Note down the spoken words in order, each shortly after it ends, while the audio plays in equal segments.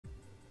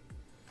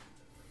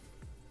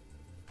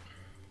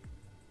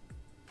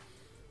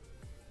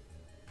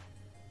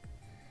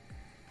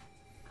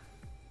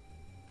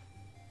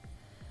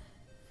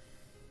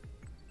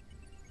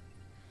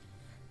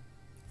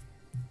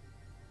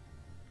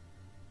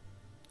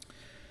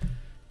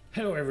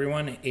Hello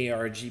everyone,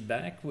 ARG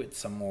back with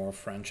some more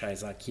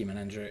Franchise Hockey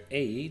Manager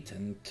 8,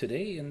 and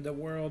today in the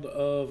world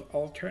of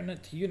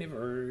alternate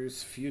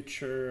universe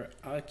future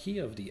hockey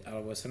of the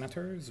Ottawa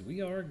Senators,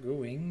 we are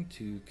going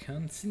to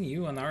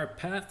continue on our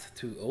path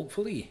to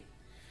hopefully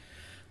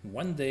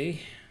one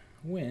day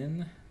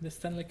win the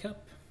Stanley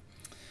Cup.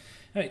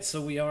 Alright, so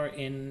we are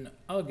in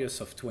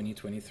August of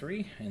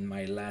 2023. In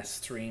my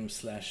last stream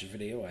slash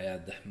video, I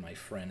had my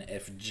friend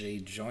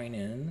FJ join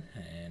in,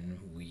 and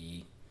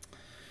we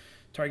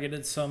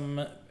targeted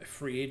some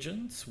free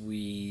agents.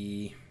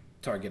 We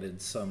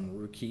targeted some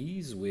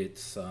rookies with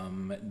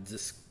some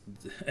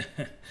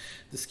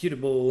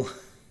disputable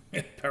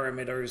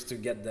parameters to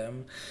get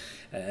them,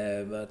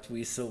 but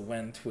we still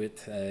went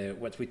with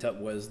what we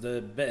thought was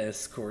the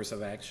best course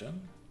of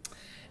action.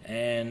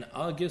 And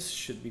August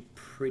should be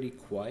pretty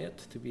quiet,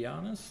 to be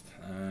honest.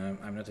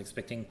 I'm not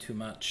expecting too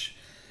much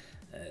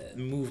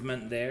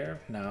movement there.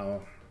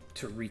 Now,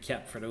 to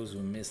recap for those who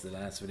missed the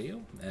last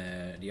video,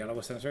 the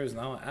Ottawa Senators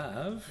now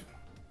have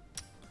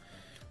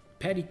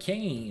Patty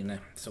Kane.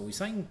 So we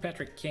signed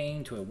Patrick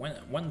Kane to a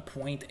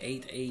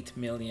 1.88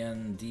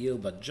 million deal,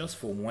 but just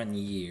for 1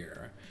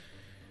 year.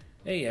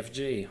 Hey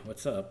FJ,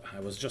 what's up? I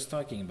was just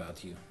talking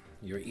about you.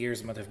 Your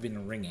ears might have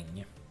been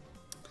ringing.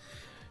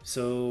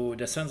 So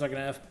the Sens are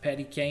going to have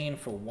Patty Kane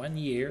for 1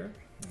 year.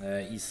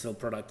 He's still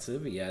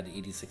productive. He had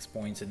 86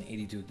 points in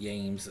 82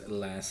 games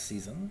last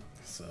season.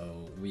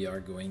 So we are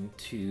going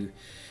to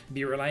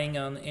be relying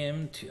on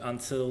him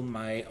until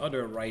my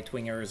other right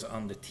wingers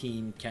on the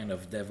team kind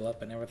of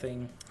develop and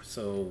everything.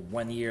 So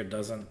 1 year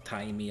doesn't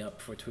tie me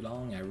up for too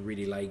long. I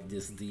really like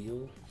this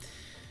deal.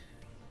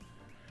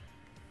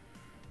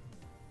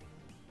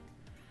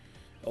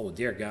 Oh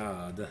dear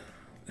God.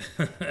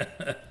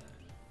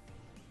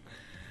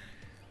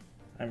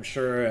 I'm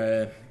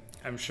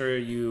sure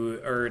you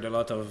heard a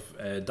lot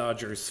of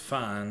Dodgers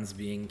fans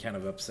being kind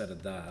of upset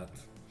at that.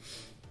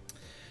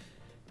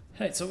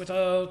 Alright, so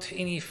without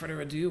any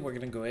further ado, we're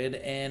going to go ahead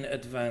and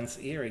advance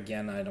here.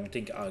 Again, I don't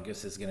think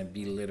August is going to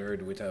be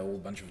littered with a whole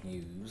bunch of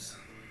news.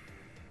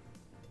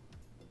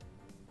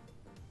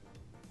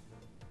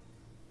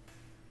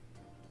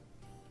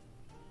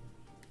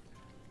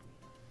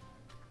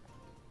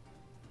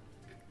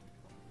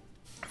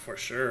 For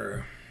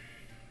sure.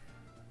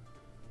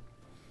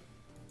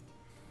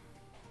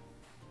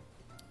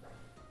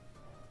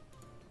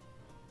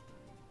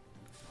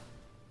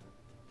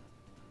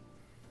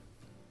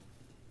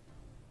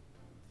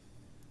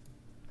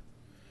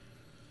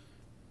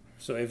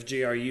 So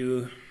FG, are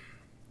you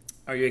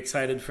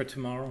excited for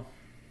tomorrow?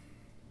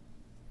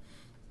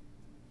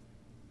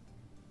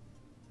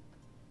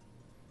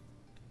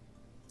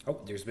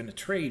 Oh, there's been a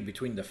trade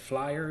between the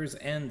Flyers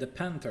and the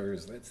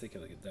Panthers. Let's take a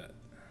look at that.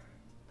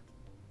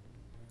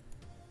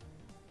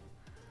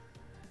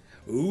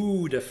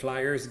 Ooh, the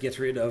Flyers get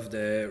rid of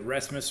the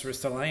Rasmus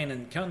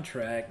Ristolainen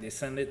contract. They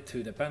send it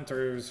to the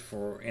Panthers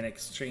in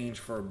exchange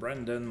for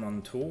Brandon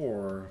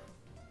Montour.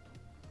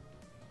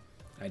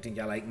 I think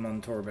I like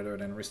Montour better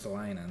than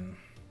Ristolainen.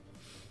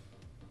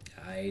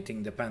 I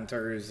think the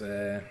Panthers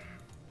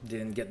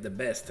didn't get the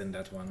best in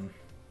that one.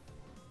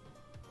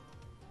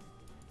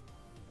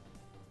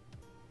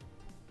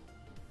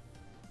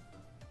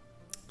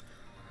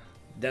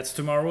 That's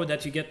tomorrow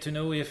that you get to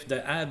know if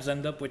the Abs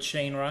end up with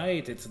Shane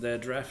Wright. It's the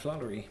draft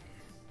lottery.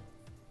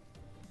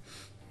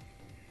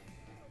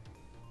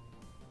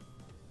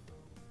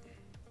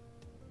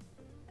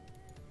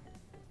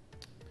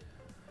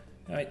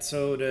 Alright,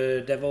 so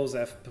the Devils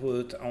have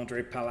put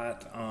Andre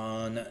Palat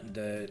on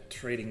the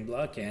trading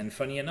block, and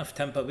funny enough,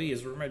 Tampa Bay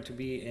is rumored to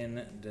be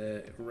in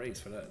the race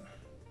for that.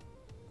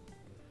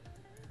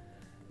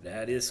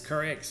 That is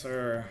correct,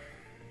 sir.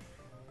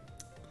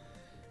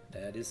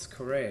 That is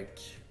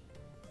correct.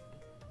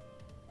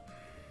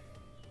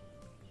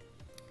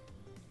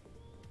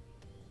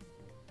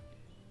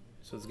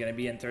 So it's going to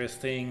be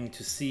interesting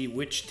to see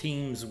which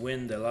teams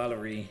win the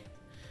lottery.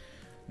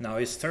 Now,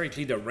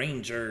 historically, the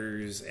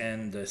Rangers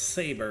and the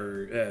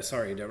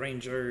the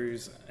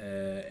Rangers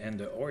and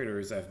the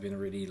Oilers have been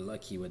really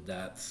lucky with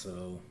that.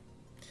 So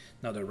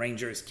now the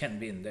Rangers can't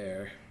be in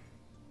there.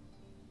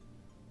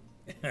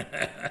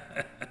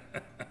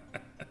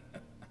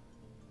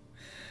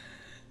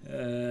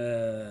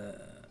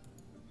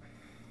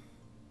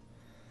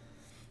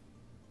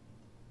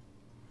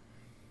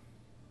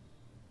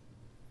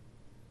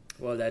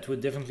 Well, that would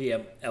definitely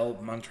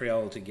help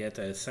Montreal to get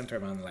a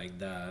centerman like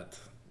that.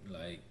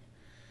 Like,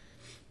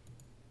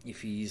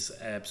 if he's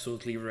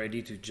absolutely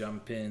ready to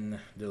jump in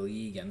the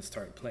league and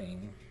start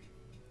playing.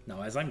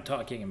 Now, as I'm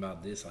talking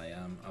about this, I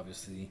am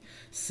obviously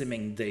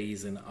simming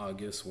days in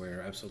August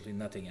where absolutely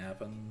nothing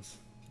happens.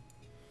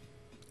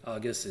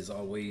 August is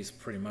always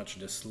pretty much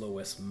the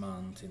slowest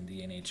month in the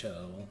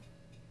NHL.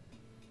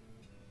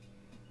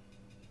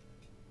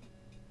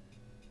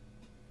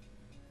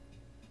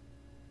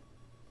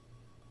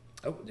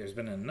 Oh, there's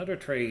been another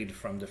trade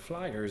from the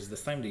Flyers.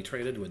 This time they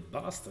traded with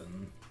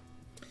Boston.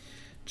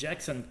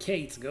 Jackson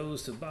Cates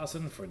goes to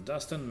Boston for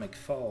Dustin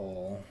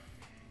McFall.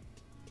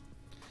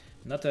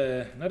 Not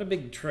a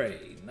big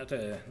trade. Not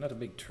a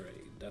big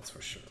trade, that's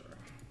for sure.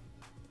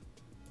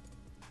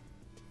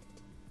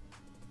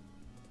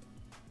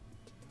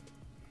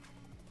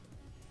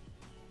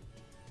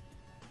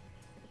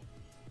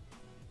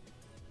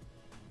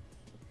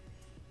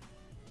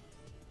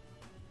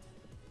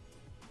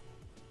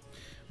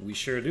 We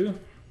sure do.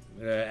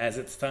 As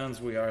it stands,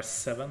 we are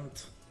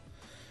 7th.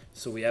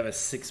 So we have a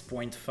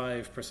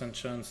 6.5%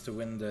 chance to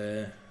win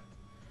the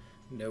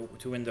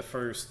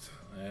first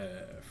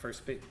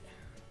pick.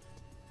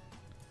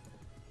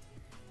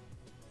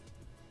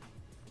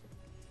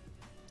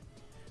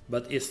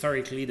 But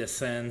historically, the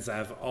Sens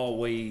have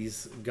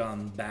always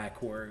gone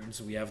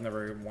backwards. We have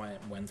never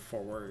went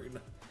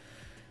forward.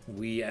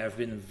 We have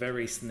been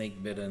very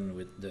snake bitten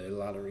with the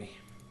lottery.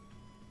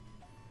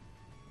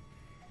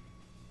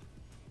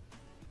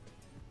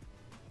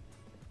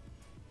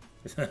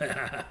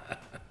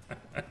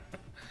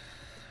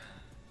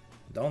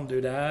 Don't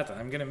do that.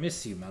 I'm gonna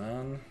miss you,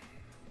 man.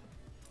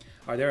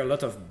 Are there a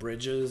lot of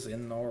bridges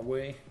in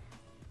Norway?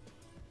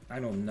 I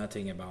know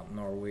nothing about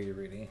Norway,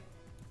 really.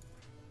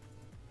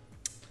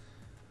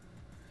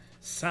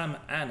 Sam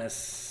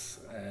Annis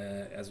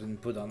has been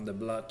put on the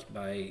block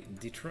by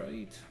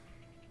Detroit.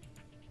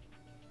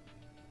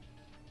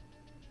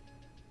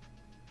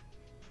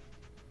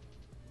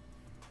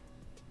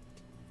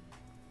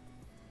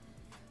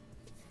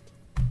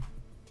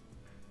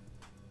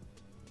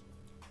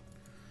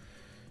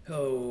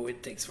 Oh,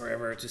 it takes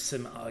forever to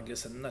sim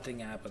August and nothing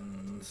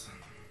happens.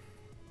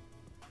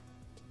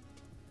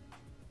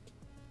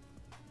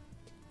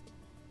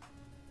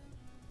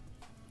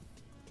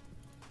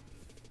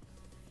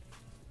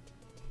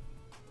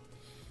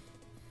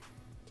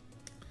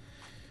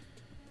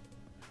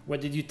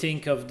 What did you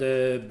think of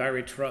the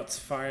Barry Trotz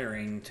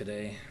firing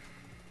today?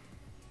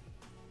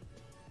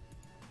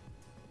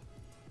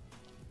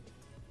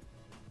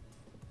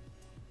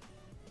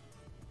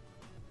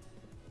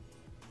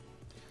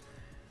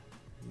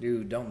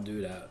 Dude, don't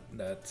do that.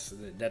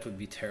 That would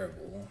be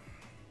terrible.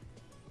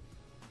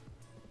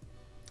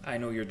 I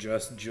know you're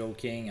just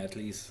joking, at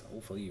least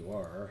hopefully you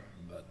are,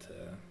 but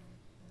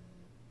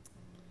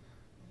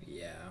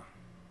yeah.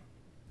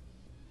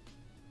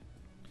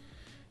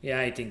 Yeah,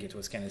 I think it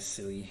was kind of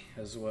silly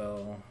as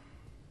well.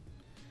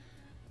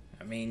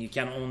 I mean, you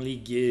can only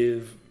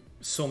give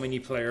so many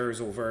players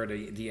over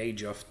the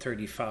age of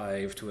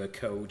 35 to a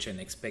coach and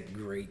expect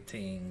great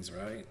things,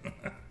 right?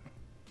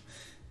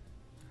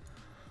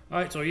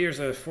 Alright, so here's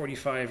a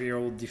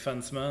 45-year-old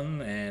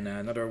defenseman and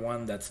another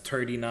one that's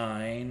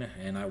 39,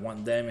 and I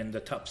want them in the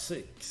top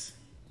 6.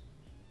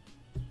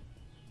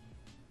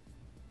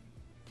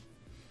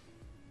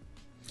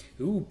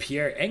 Ooh,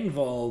 Pierre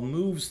Engvall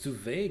moves to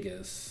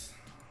Vegas.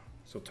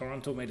 So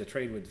Toronto made a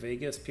trade with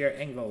Vegas. Pierre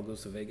Engvall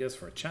goes to Vegas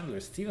for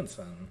Chandler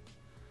Stevenson.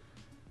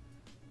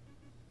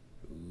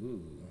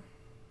 Ooh.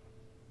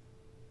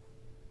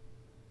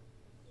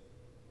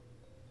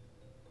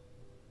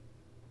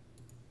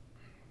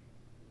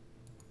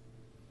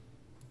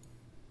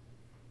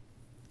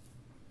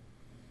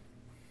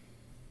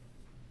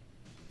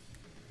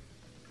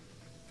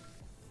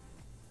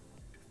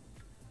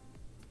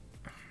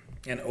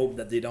 And hope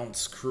that they don't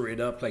screw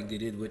it up like they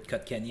did with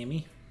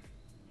Kotkaniemi.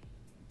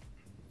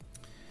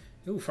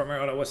 Ooh, former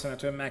Ottawa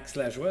Senator Max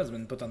Lajoie has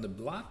been put on the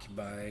block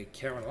by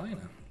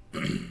Carolina.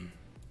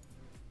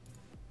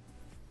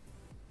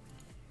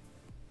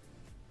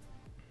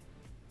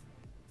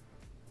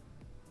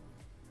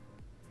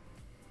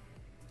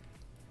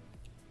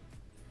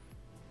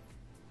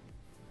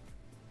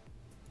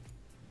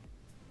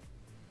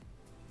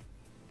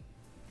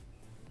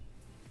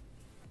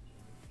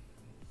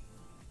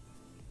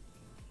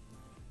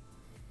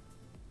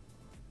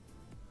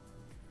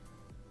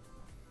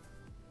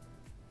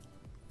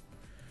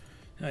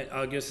 Right,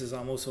 August is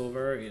almost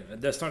over.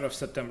 The start of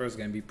September is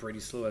going to be pretty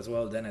slow as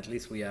well. Then at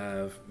least we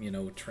have, you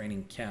know,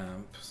 training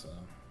camp. So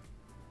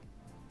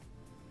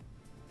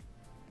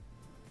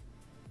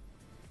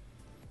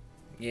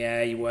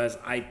yeah, he was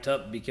hyped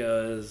up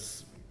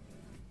because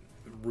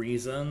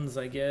reasons,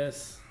 I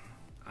guess.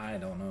 I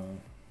don't know.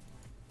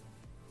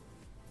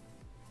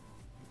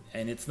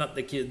 And it's not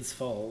the kid's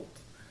fault.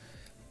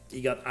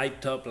 He got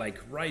hyped up like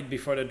right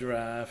before the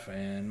draft,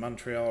 and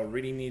Montreal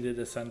really needed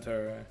a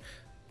center.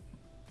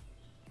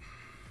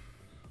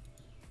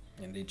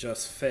 And they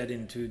just fed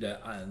into the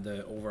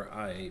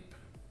overhype.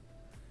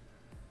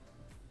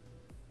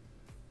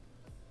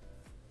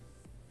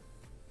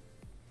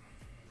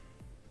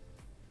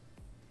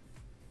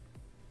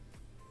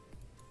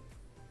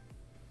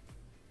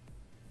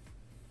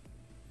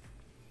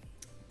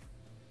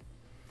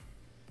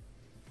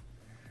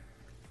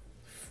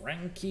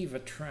 Frankie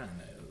Vetrano.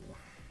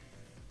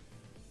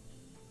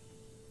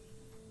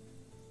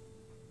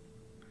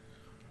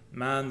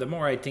 Man, the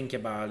more I think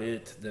about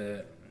it,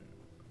 the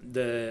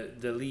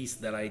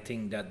least that I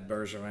think that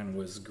Bergeron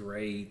was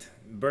great.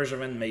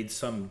 Bergeron made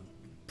some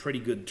pretty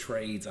good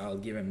trades, I'll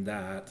give him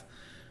that.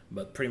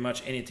 But pretty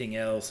much anything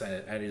else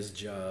at his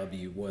job,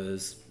 he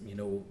was, you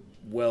know,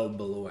 well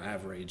below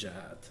average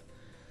at.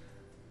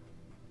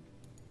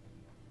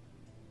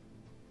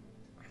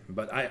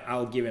 But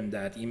I'll give him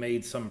that. He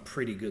made some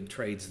pretty good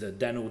trades. The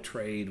Dano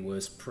trade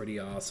was pretty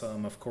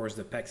awesome. Of course,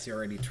 the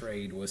Paxiardi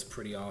trade was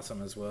pretty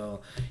awesome as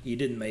well. He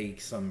did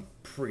make some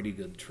pretty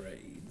good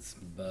trades,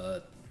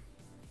 but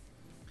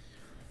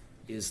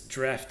his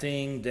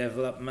drafting,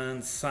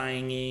 development,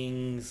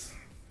 signings,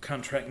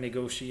 contract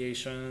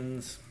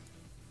negotiations,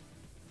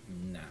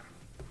 nah.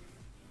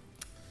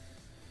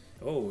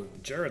 Oh,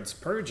 Jared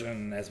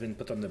Spurgeon has been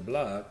put on the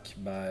block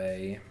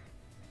by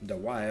the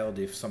Wild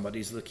if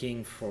somebody's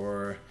looking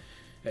for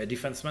a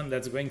defenseman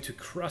that's going to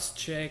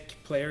cross-check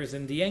players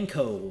in the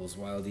ankles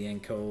while the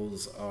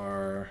ankles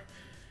are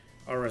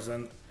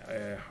along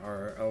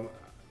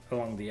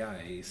the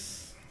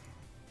ice.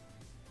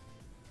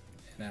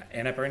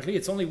 And apparently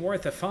it's only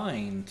worth a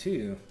fine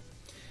too.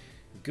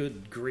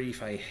 Good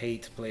grief, I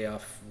hate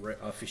playoff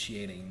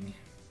officiating.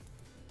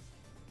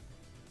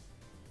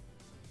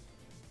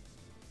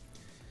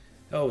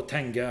 Oh,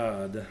 thank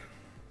God.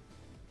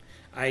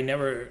 I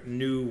never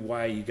knew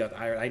why he got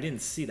hired. I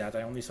didn't see that.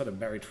 I only saw the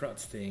Barry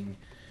Trotz thing.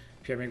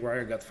 Pierre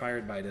McGuire got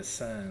fired by the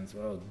Sens.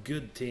 Well,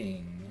 good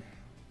thing.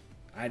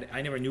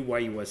 I never knew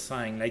why he was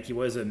signed. Like, he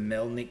was a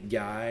Melnick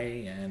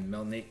guy, and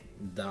Melnick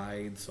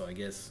died, so I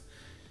guess...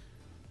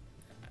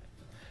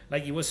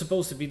 Like, he was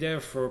supposed to be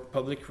there for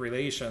public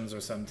relations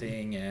or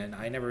something, and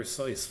I never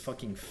saw his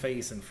fucking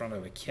face in front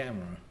of a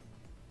camera.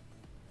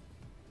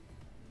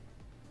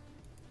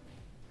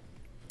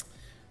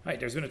 Alright,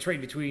 there's been a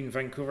trade between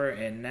Vancouver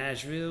and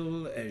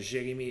Nashville.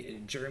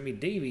 Jeremy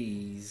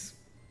Davies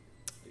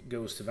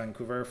goes to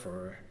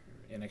Vancouver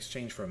in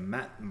exchange for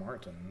Matt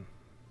Martin.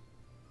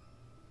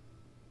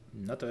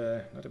 Not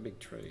a big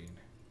trade.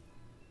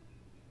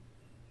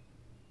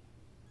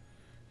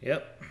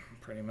 Yep,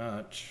 pretty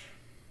much.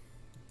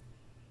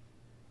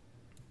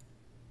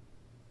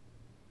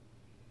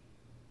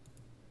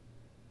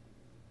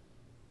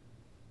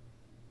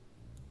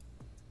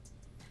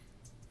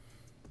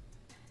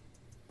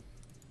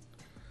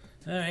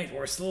 Alright,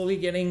 we're slowly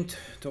getting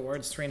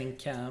towards training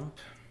camp.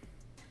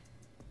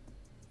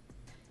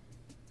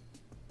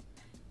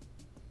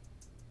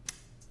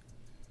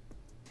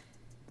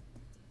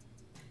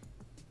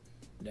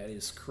 That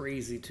is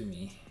crazy to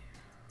me.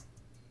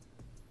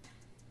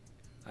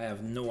 I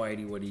have no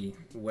idea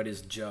what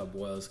his job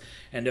was.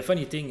 And the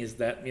funny thing is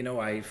that, you know,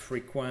 I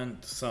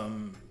frequent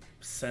some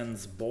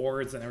Sens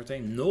boards and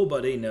everything.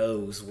 Nobody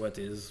knows what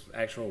his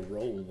actual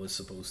role was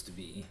supposed to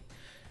be.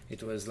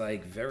 It was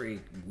like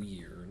very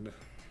weird.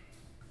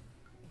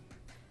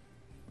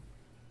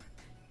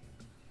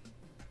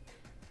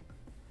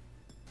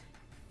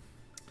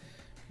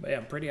 But yeah,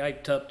 I'm pretty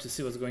hyped up to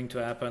see what's going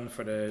to happen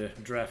for the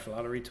draft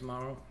lottery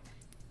tomorrow.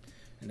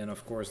 And then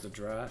of course the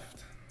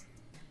draft.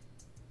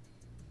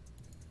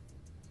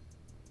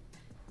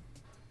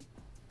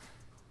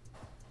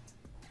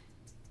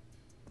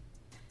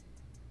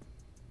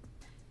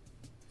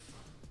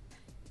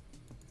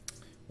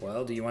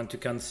 Well, do you want to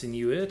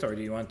continue it or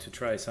do you want to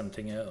try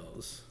something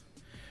else?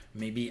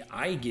 Maybe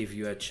I give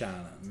you a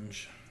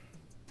challenge.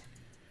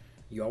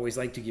 You always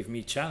like to give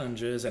me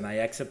challenges, and I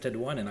accepted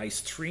one and I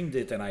streamed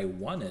it and I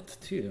won it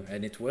too.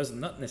 And it was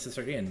not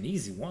necessarily an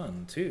easy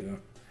one too.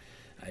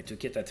 I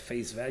took it at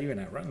face value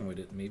and I ran with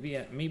it.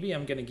 Maybe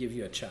I'm gonna give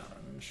you a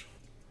challenge.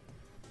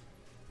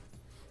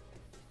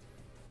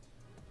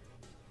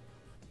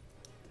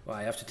 Well,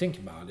 I have to think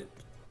about it.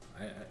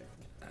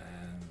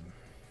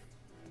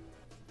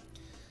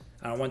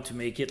 I don't want to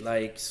make it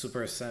like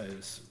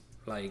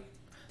like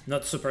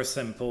not super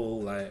simple.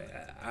 Like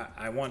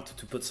I want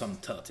to put some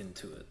thought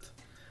into it.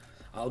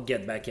 I'll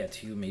get back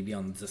at you maybe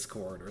on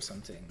Discord or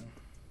something.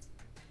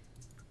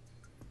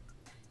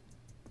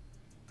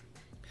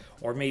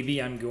 Or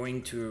maybe I'm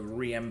going to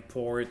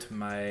re-import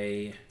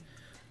my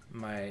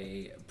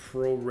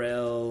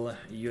ProRel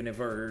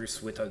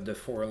universe with the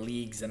 4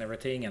 leagues and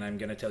everything, and I'm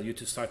gonna tell you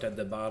to start at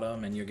the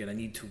bottom and you're gonna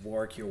need to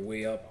work your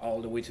way up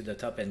all the way to the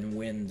top and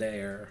win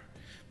there.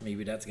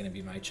 Maybe that's going to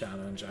be my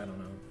challenge. I don't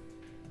know.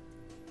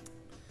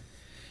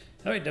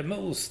 All right, the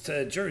most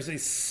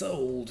jerseys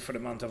sold for the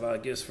month of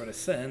August for the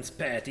Sens.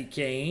 Patty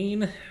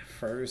Kane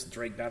first,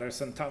 Drake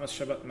Batterson, Thomas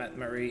Chabot, Matt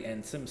Murray,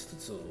 and Tim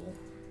Stützle.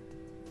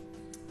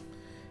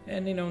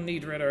 And, you know,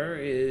 Niederreiter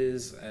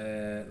is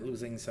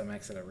losing some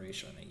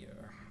acceleration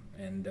here.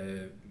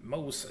 And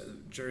most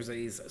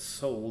jerseys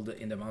sold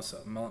in the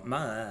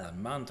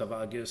month of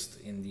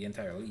August in the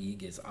entire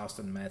league is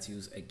Austin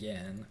Matthews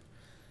again.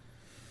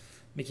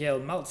 Mikhail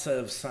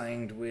Maltsev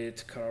signed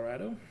with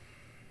Colorado.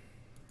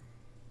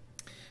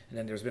 And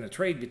then there's been a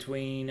trade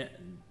between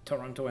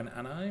Toronto and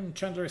Anaheim.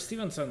 Chandler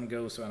Stevenson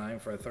goes to Anaheim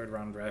for a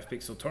 3rd-round draft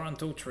pick. So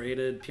Toronto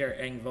traded Pierre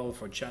Engvall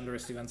for Chandler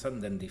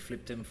Stevenson, then they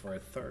flipped him for a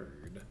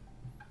 3rd.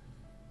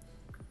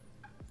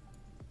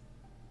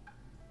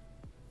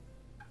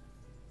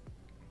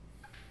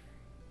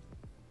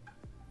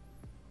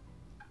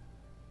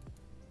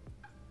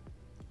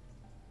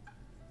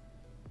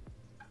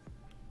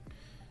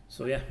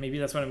 So yeah, maybe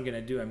that's what I'm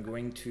gonna do. I'm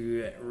going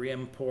to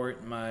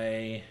re-import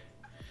my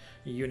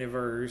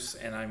universe,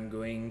 and I'm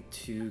going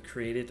to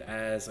create it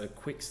as a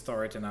quick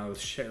start, and I'll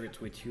share it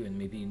with you, and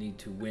maybe you need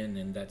to win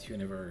in that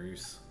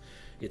universe.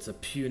 It's a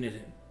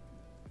punitive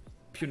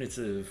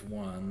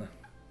one.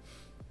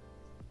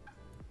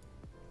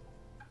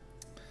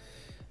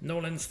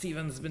 Nolan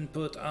Stevens been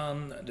put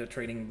on the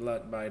trading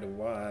block by the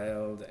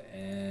Wild,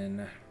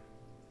 and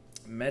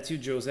Matthew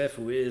Joseph,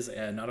 who is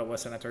an Ottawa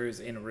Senators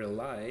in real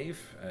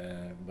life,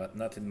 but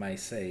not in my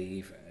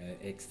save,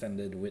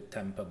 extended with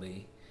Tampa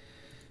Bay.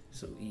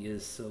 So he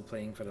is still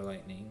playing for the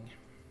Lightning.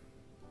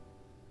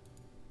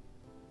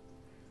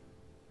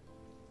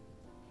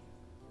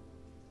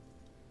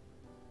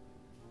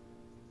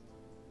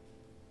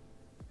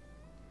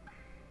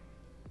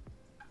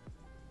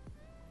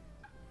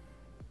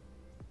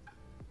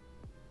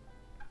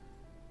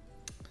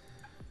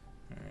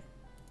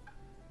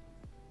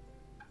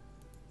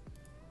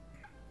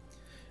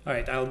 All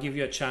right, I'll give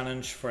you a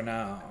challenge for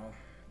now.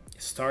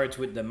 Start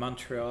with the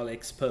Montreal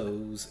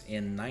Expos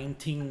in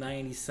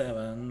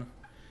 1997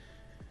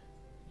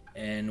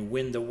 and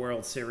win the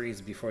World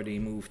Series before they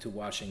move to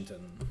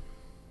Washington.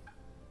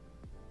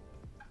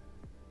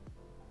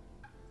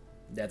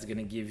 That's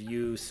gonna give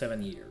you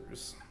 7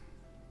 years.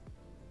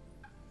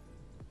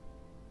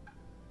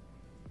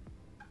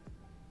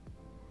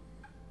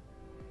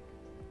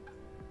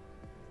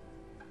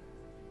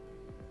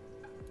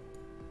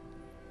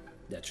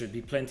 That should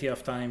be plenty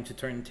of time to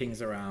turn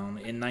things around.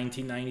 In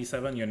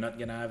 1997, you're not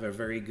gonna have a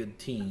very good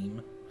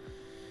team.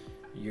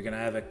 You're gonna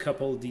have a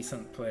couple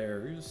decent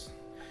players.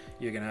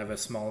 You're gonna have a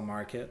small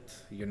market.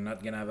 You're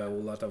not gonna have a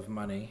whole lot of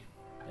money.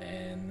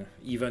 And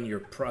even your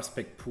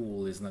prospect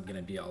pool is not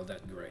gonna be all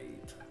that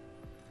great.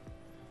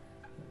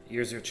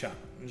 Here's your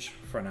challenge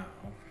for now.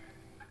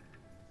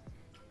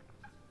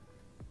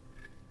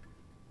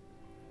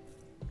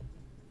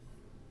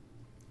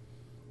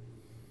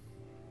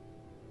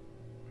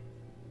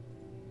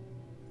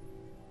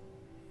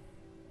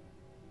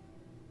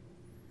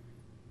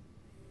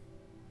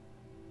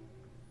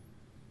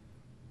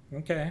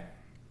 Okay.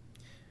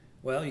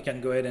 Well, you can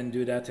go ahead and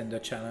do that in the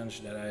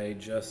challenge that I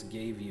just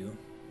gave you.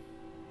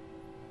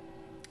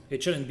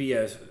 It shouldn't be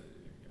a...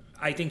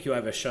 I think you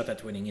have a shot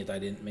at winning it. I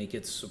didn't make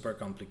it super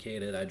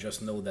complicated. I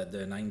just know that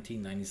the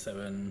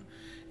 1997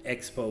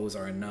 Expos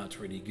are not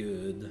really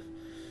good.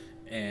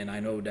 And I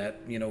know that,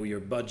 you know, your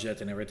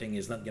budget and everything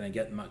is not going to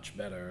get much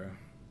better.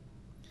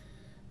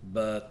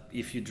 But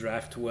if you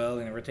draft well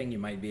and everything, you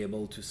might be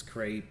able to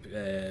scrape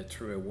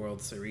through a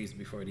World Series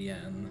before the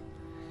end.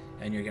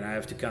 And you're going to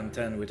have to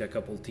contend with a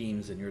couple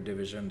teams in your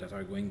division that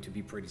are going to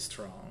be pretty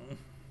strong.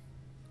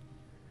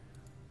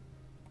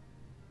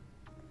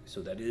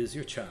 So that is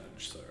your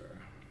challenge, sir.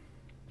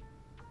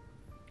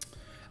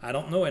 I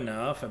don't know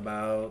enough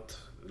about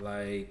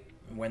like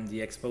when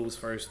the Expos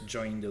first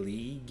joined the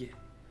league.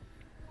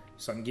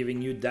 So I'm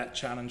giving you that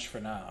challenge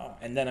for now.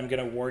 And then I'm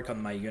going to work on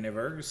my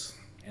universe.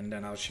 And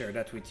then I'll share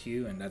that with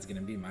you. And that's going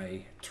to be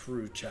my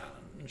true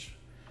challenge.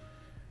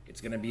 It's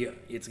gonna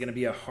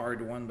be a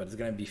hard one, but it's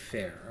gonna be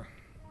fair.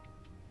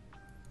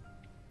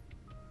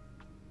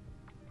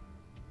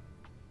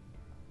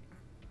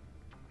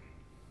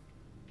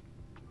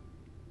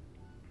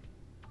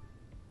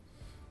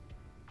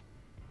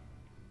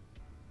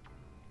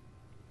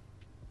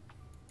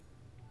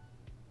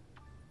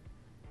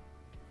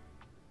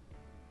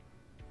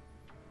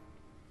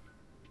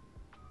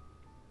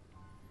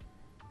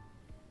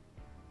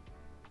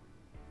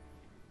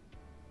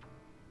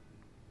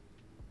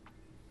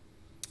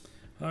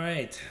 All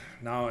right,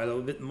 now a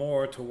little bit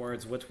more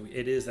towards what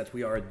it is that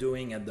we are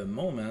doing at the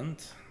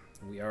moment.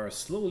 We are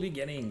slowly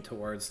getting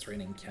towards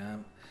training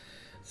camp.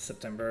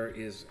 September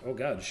is... Oh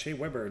god, Shea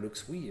Weber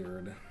looks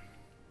weird.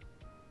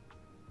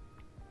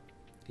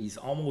 He's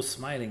almost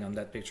smiling on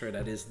that picture.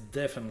 That is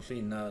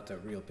definitely not a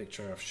real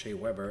picture of Shea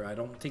Weber. I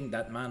don't think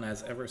that man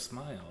has ever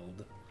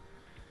smiled.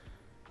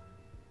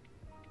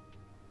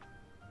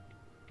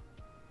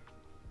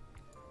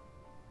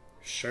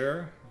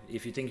 Sure,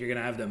 if you think you're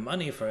gonna have the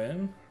money for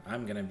him,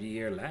 I'm gonna be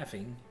here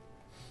laughing.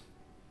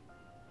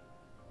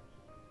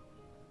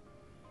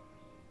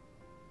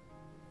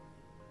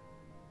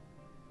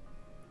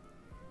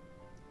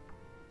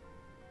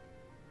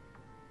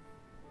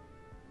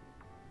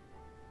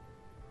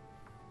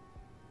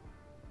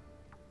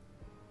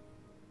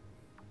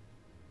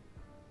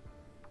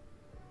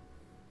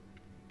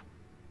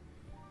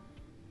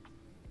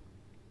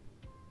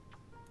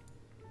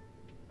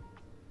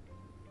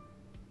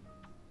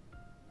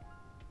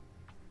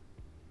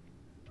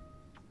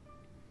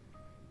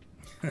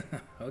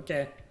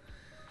 Okay.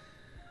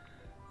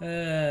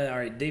 All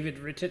right, David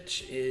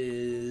Rittich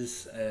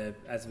is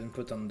has been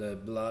put on the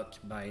block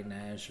by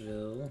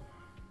Nashville.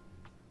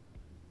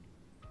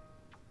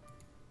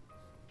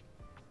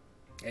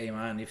 Hey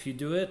man, if you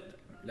do it,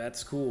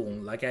 that's cool.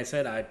 Like I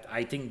said,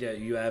 I think that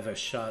you have a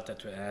shot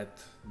at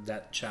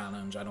that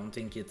challenge. I don't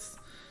think it's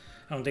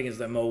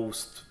the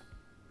most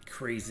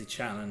crazy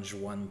challenge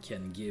one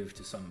can give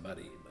to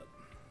somebody.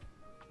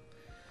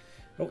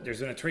 Oh,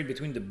 there's been a trade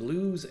between the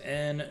Blues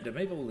and the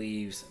Maple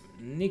Leafs.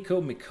 Nico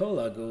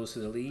Mikola goes to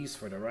the Leafs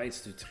for the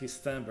rights to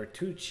Tristan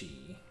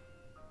Bertucci.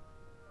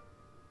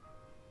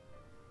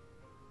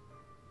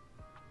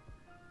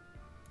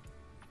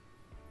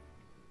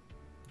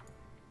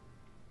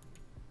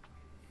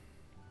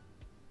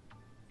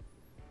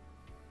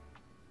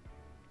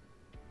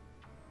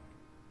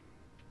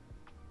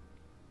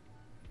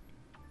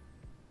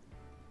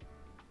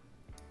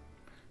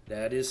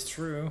 That is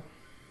true.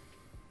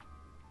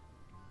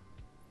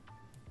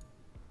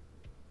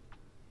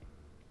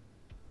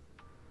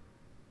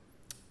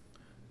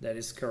 That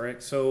is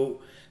correct.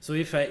 So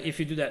if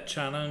you do that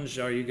challenge,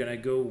 are you gonna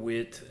go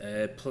with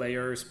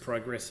players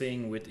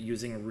progressing with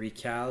using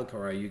recalc,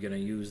 or are you gonna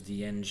use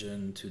the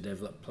engine to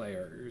develop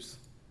players?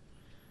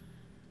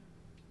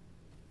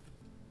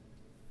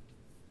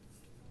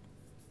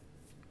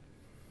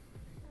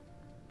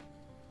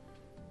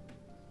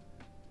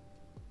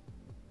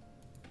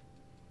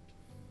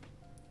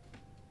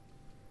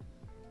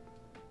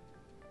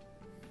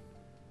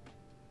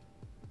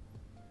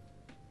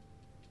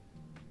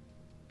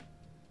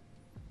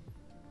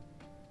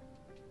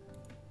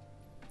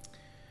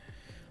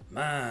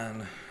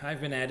 Man,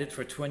 I've been at it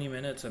for 20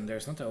 minutes and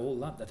there's not a whole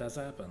lot that has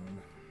happened.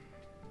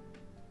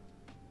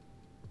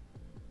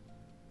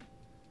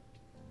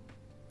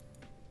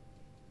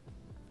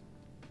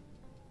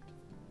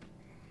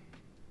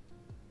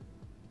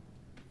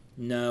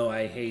 No,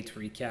 I hate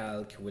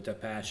recalc with a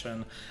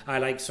passion. I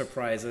like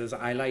surprises.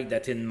 I like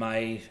that in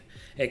my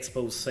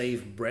expo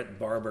save, Brett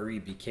Barbary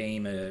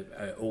became a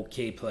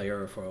okay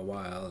player for a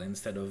while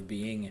instead of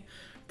being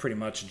pretty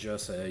much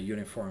just a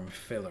uniform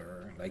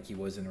filler like he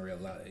was in real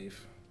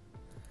life.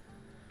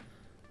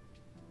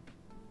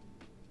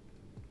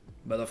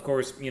 But of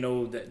course, you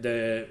know,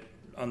 the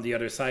on the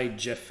other side,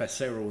 Jeff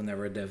Facero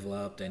never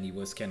developed and he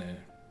was kind of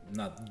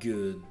not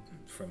good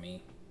for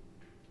me.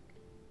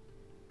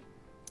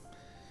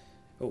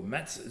 Oh,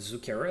 Mats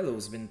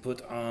Zuccarello's been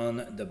put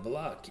on the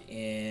block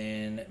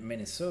in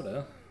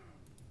Minnesota.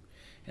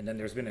 And then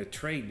there's been a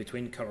trade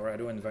between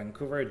Colorado and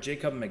Vancouver.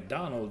 Jacob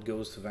McDonald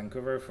goes to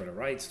Vancouver for the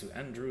rights to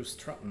Andrew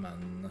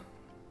Strutman.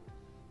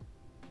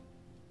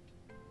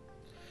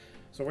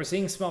 So we're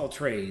seeing small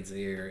trades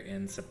here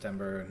in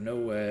September. No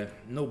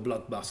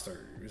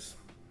blockbusters.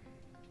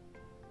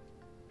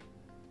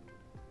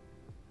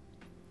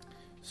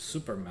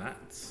 Super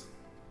Mats.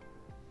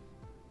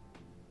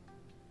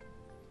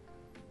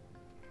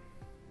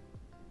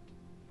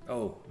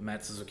 Oh,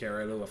 Mats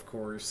Zuccarello, of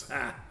course.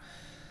 Ah.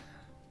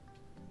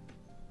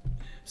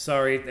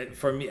 Sorry,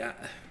 for me,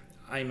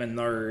 I'm a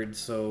nerd,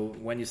 so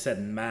when you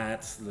said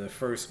mats, the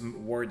first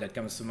word that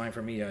comes to mind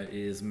for me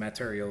is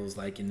materials,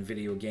 like in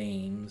video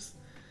games.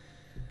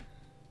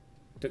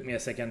 Took me a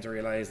second to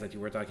realize that you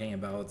were talking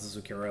about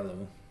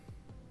Zuccarello.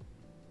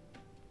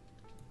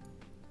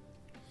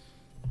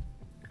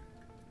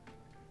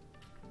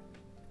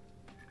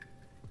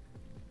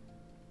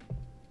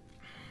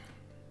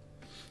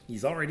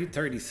 He's already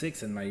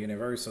 36 in my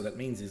universe, so that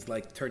means he's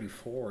like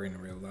 34 in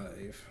real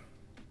life.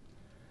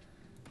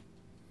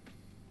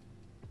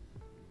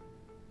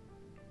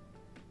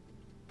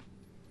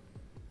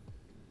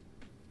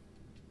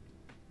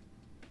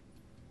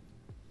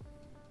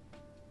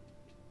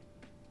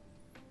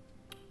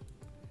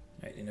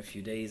 Right, in a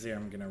few days here,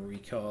 I'm gonna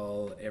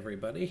recall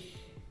everybody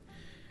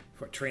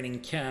for training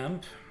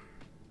camp.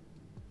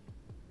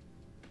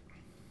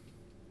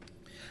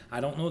 I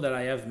don't know that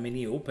I have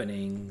many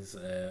openings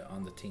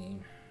on the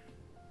team.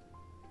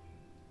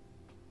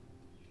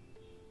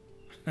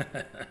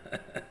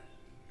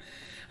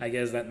 I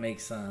guess that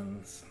makes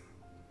sense.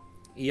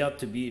 He ought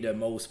to be the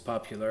most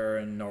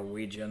popular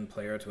Norwegian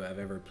player to have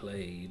ever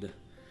played.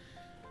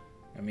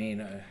 I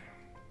mean,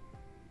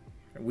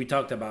 we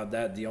talked about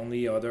that. The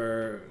only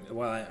other,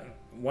 well,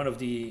 one of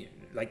the,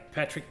 like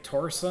Patrick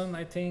Thorson,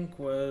 I think,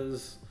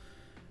 was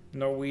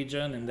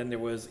Norwegian, and then there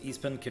was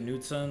Espen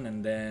Knudsen,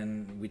 and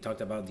then we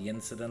talked about the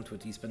incident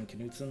with Espen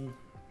Knudsen,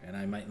 and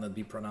I might not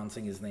be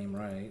pronouncing his name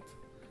right.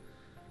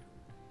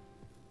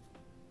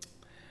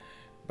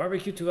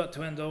 Barbecue too hot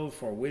to handle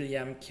for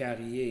William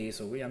Carrier.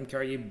 So William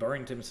Carrier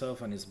burned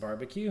himself on his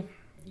barbecue.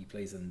 He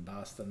plays in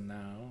Boston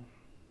now.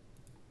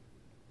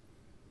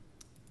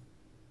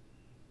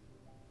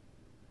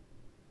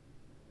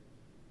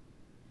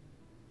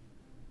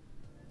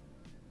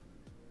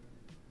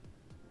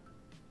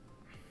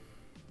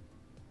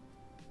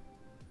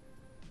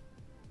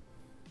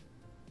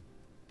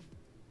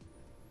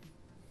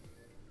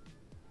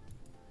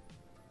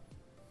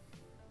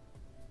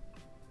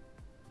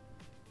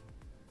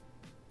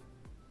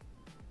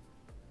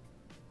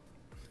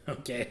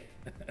 Okay.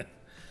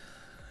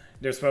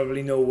 There's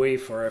probably no way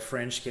for a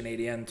French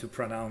Canadian to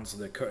pronounce it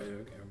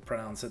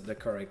the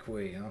correct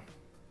way, huh?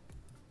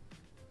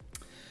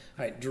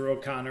 Alright, Drew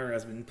O'Connor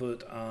has been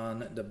put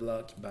on the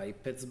block by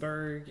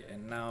Pittsburgh,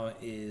 and now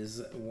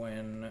is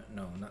when...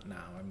 No, not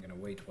now. I'm going to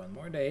wait one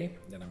more day,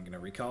 then I'm going to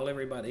recall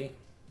everybody.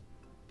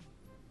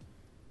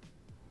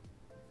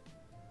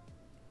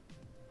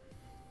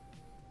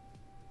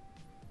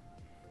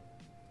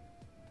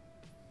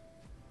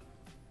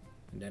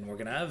 then we're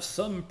gonna have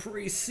some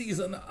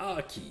preseason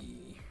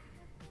hockey.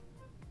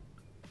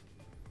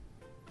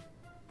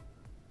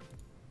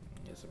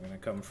 Yes, I'm gonna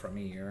come from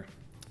here.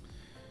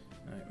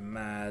 Alright,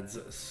 Mads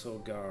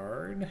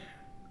Sogard.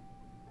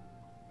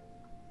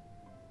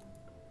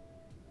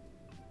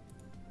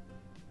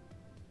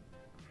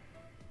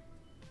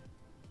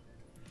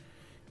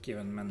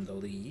 Kevin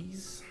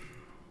Mandolese.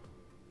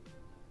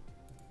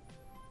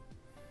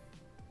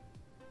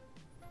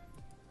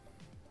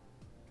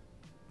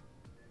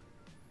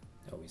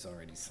 Oh, he's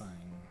already signed.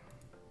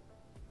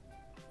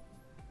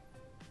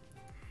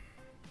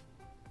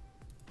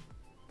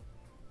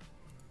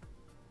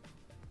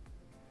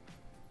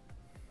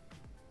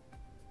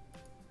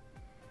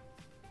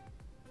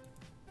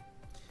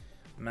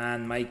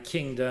 Man, my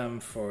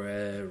kingdom for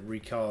a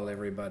recall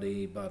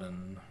everybody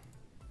button.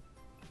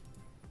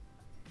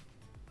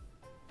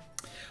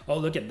 Oh,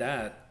 look at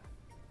that.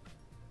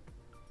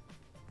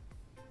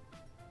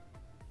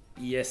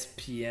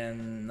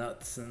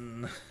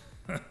 ESPN.19.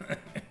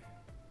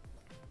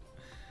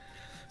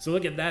 So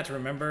look at that.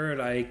 Remember,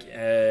 like,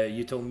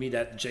 you told me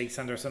that Jake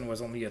Sanderson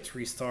was only a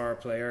 3-star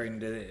player in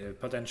the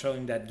potential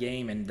in that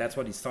game, and that's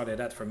what he started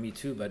at for me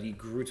too, but he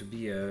grew to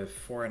be a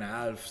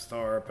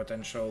 4.5-star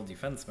potential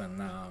defenseman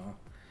now.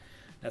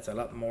 That's a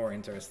lot more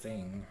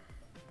interesting.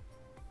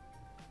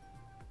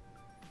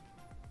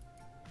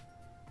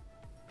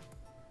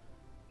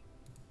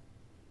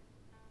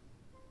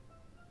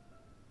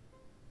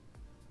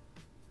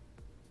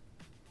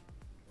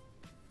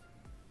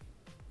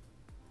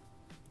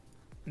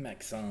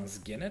 Maxence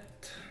Guinnett.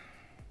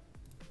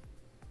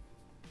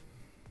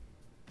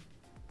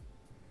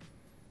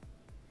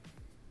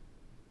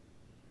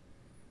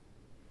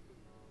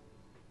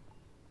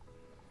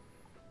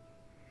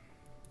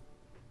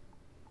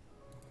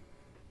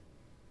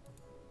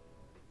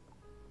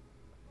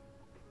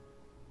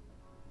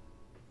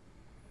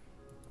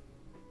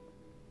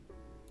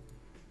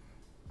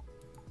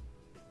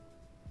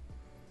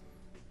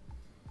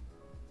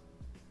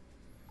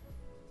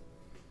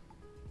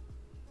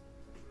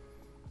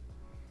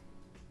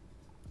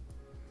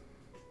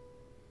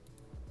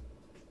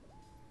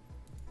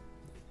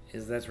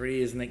 Is that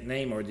really his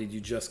nickname, or did you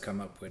just come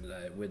up with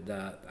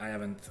that? I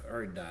haven't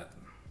heard that.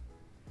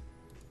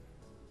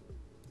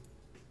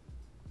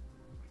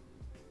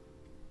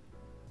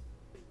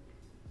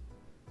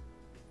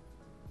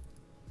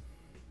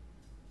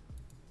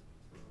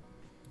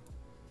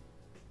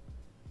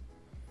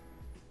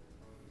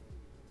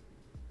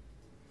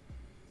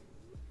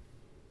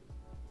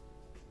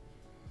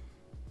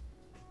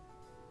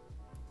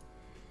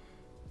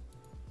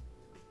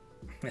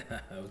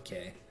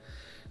 Okay.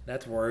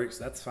 That works,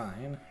 that's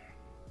fine.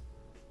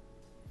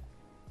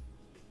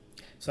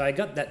 So I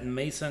got that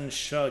Mason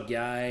Shaw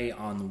guy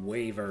on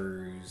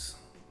waivers.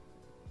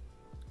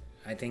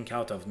 I think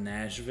out of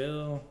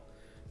Nashville.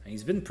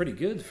 He's been pretty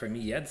good for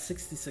me. He had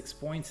 66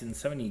 points in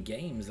 70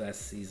 games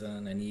last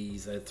season, and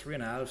he's a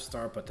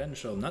 3.5-star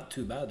potential. Not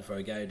too bad for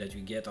a guy that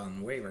you get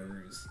on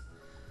waivers.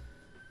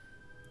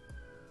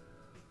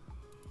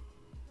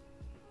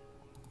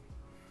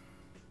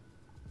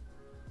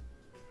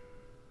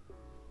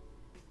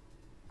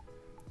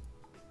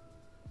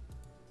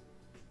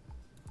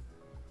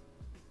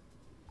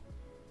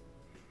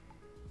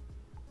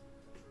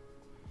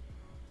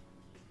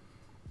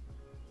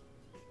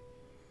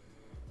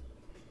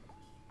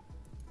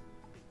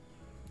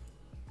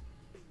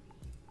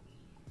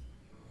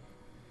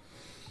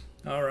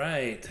 All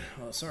right.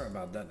 Well, sorry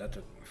about that. That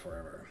took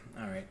forever.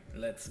 All right.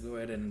 Let's go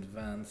ahead and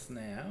advance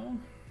now.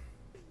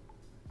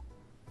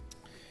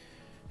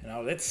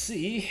 Now let's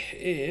see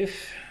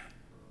if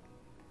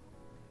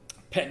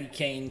Patty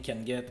Kane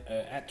can get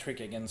a hat-trick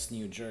against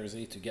New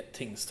Jersey to get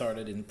things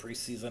started in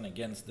preseason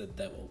against the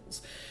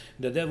Devils.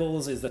 The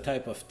Devils is the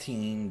type of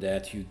team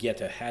that you get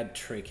a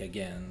hat-trick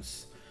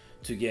against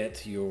to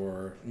get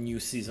your new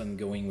season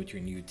going with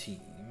your new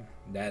team.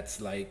 That's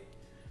like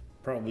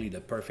probably the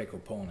perfect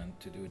opponent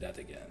to do that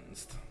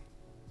against.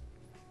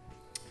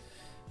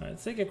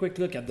 Let's take a quick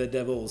look at the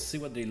Devils, see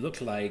what they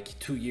look like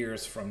 2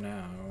 years from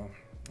now.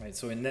 Right,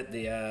 so in net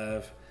they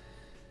have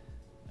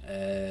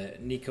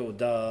Nico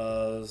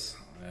Dawes,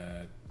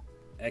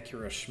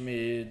 Akira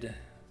Schmid,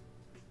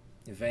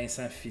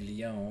 Vincent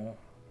Filion,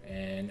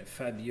 and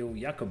Fabio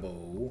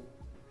Jacobo.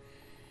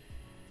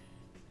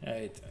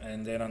 Right,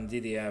 and then on D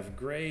they have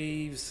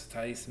Graves,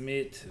 Ty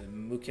Smith,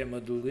 Muke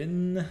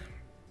Modulin,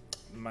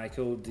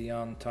 Michael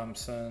Dion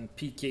Thompson,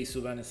 PK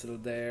Subban is still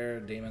there,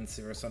 Damon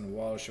Severson,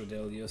 Walsh,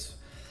 Odelius,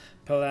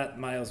 Palat,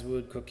 Miles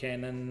Wood,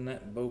 Kokanen,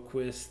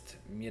 Boquist,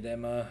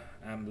 Miedema,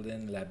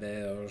 Amblin,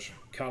 Laberge,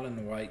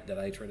 Colin White that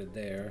I traded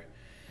there,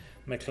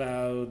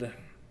 McLeod,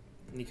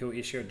 Nico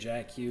Isher,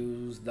 Jack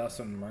Hughes,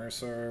 Dawson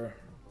Mercer,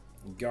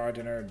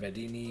 Gardiner,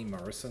 Badini,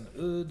 Morrison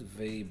Hood,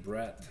 V.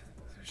 Brett,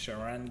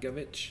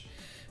 Sharangovich,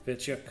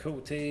 Vetcha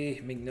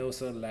Cote,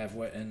 Mignosa,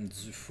 Lavoie, and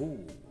Dufour.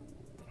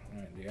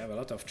 Right, you have a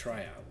lot of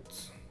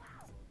tryouts.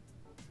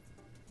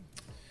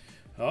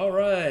 All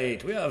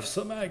right, we have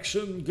some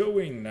action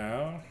going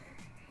now.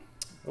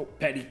 Oh,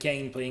 Paddy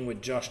Kane playing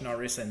with Josh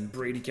Norris and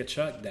Brady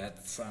Tkachuk.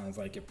 That sounds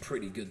like a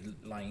pretty good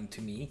line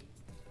to me.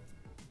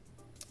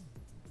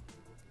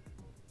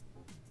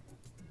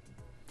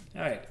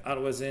 Alright,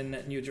 Ottawa's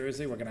in New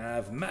Jersey. We're going to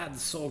have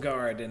Mads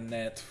Sogard in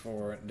net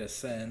for the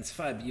Sens.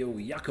 Fabio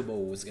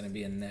Jacobo is going to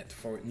be in net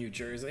for New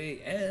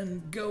Jersey.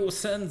 And go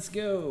Sens,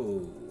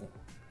 go!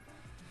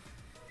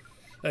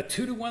 A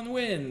 2-1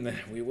 win.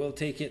 We will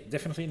take it.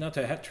 Definitely not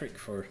a hat-trick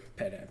for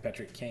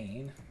Patrick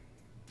Kane.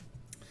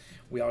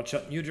 We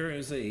outshot New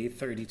Jersey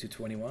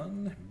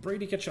 30-21.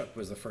 Brady Tkachuk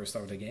was the first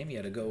star of the game. He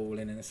had a goal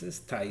and an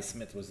assist. Ty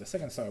Smith was the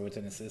second star with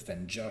an assist.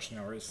 And Josh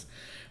Norris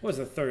was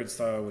the third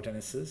star with an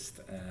assist.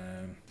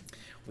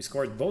 We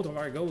scored both of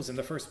our goals in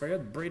the first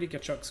period. Brady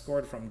Tkachuk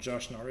scored from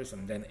Josh Norris,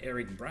 and then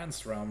Eric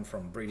Brandstrom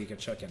from Brady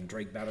Tkachuk and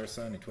Drake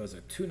Batterson. It was a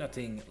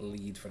 2-0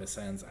 lead for the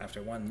Sens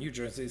after one. New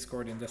Jersey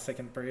scored in the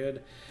second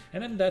period,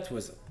 and then that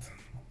was it.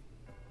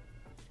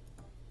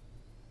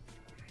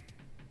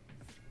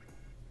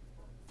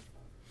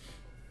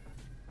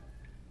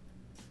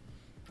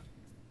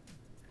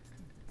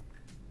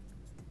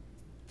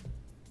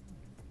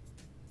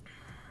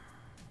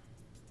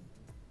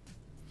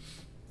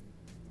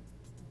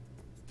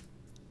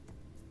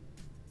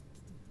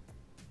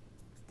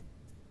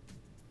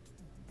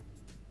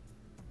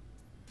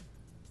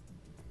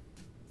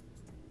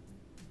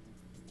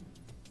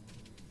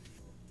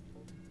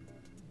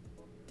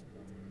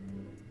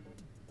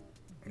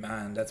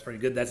 Man, that's pretty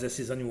good. That's the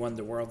season you won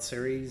the World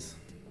Series,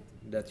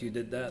 that you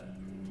did that.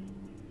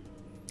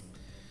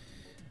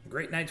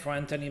 Great night for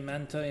Anthony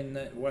Manta in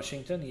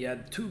Washington. He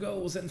had 2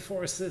 goals and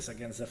 4 assists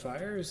against the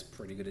Flyers.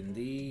 Pretty good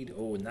indeed.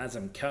 Oh,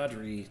 Nazem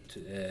Kadri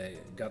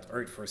got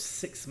hurt for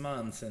 6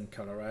 months in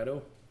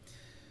Colorado.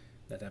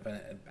 That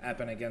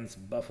happened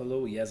against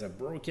Buffalo. He has a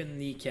broken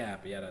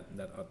kneecap. Yeah,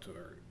 that ought to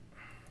hurt.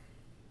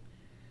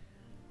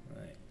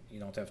 Right. You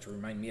don't have to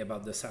remind me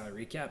about the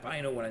salary cap. I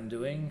know what I'm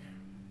doing.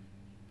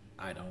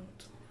 I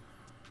don't.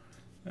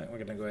 Right, we're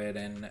going to go ahead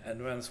and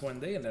advance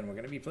one day, and then we're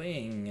going to be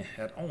playing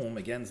at home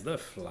against the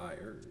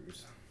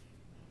Flyers.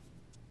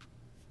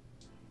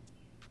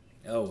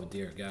 Oh,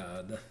 dear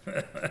God.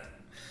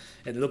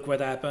 And look what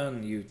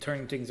happened. You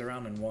turned things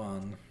around and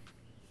won.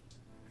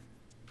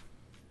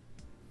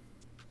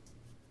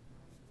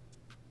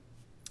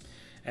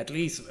 At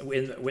least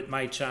with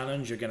my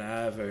challenge, you're going to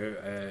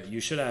have you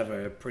should have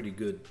a pretty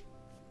good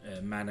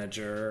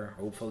manager.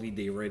 Hopefully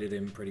they rated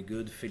him pretty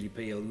good.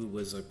 Philippe Alou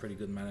was a pretty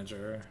good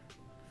manager.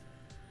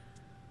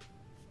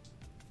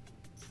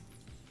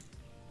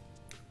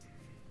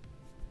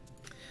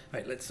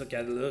 Alright, let's look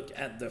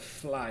at the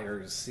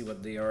Flyers, see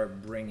what they are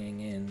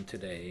bringing in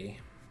today.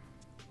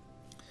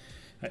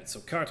 Alright, so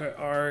Carter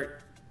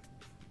Hart,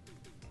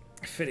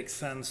 Felix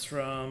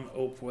Sandstrom,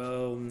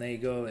 Hopewell,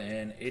 Nagel,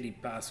 and Eddie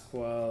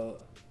Pasquale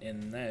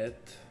in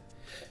net.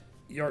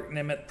 York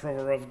Nemeth,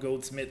 Provorov,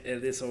 Goldsmith,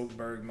 Ellis,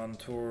 Oakberg,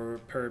 Montour,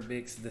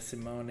 Perbix,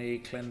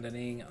 DeSimone,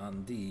 Clendening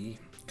on D,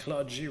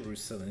 Claude Giroux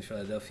still in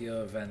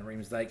Philadelphia, Van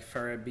Riemsdyk,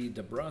 Farabee,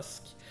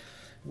 DeBrusque,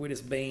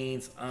 Willis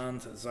Baines,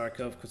 Ant,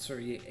 Zarkov,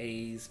 Couturier,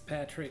 Hayes,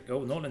 Patrick.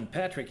 Oh, Nolan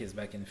Patrick is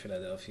back in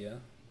Philadelphia.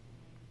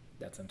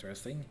 That's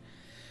interesting.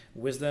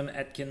 Wisdom,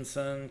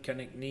 Atkinson,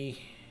 Konechny,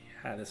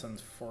 Addison,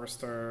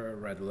 Forster,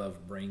 Radulov,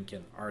 Brink,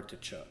 and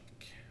Artichuk.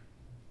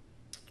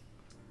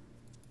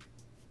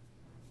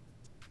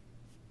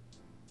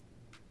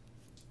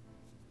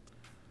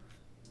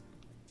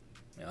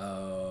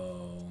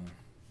 Oh,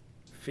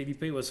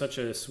 Felipe was such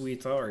a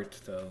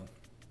sweetheart, though.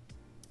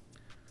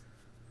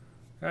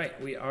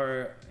 Alright, we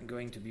are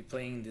going to be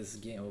playing this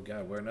game. Oh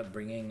god, we're not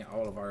bringing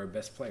all of our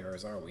best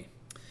players, are we?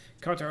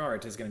 Carter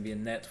Hart is going to be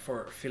in net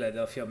for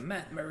Philadelphia.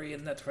 Matt Murray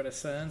in net for the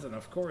Sens. And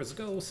of course,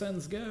 go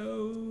Sens, go!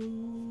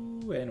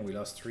 And we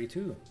lost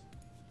 3-2.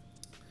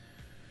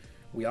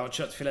 We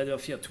outshot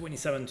Philadelphia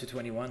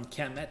 27-21.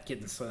 Cam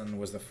Atkinson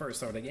was the first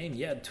star of the game.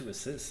 He had 2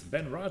 assists.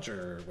 Ben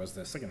Roger was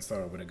the second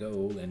star with a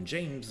goal. And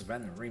James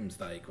Van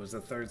Riemsdyk was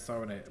the third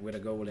star with a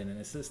goal and an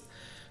assist.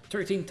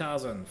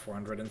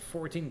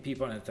 13,414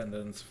 people in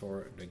attendance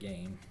for the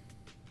game.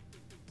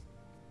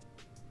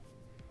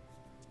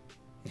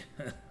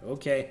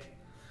 Okay.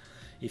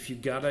 If you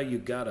gotta, you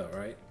gotta,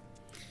 right?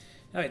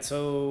 Alright,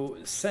 so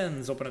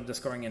Sens opened up the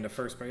scoring in the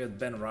first period.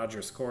 Ben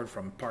Rogers scored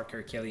from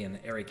Parker Kelly and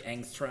Eric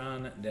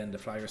Engstrand. Then the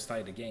Flyers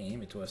tied the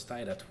game. It was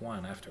tied at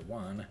 1 after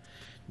 1.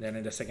 Then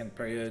in the second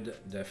period,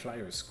 the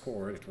Flyers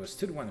scored. It was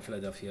 2-1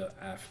 Philadelphia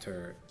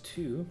after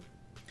 2.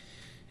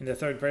 In the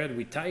third period,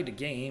 we tied the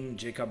game.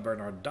 Jacob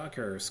Bernard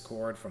Docker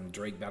scored from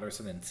Drake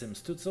Batterson and Tim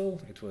Stutzel.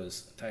 It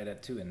was tied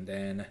at 2, and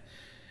then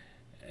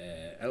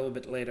a little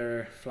bit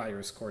later,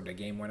 Flyers scored the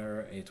game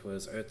winner. It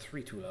was a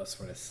 3-2 loss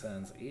for the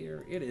Sens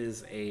here. It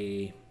is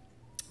a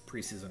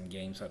preseason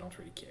game, so I don't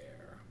really care.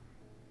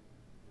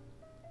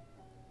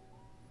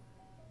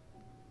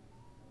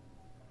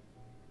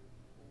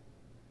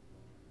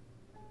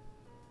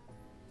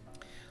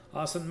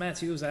 Austin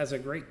Matthews has a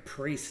great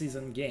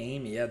preseason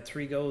game. He had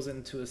 3 goals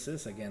and 2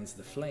 assists against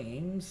the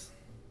Flames.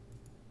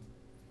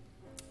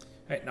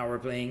 Right, now we're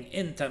playing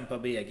in Tampa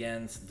Bay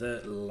against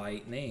the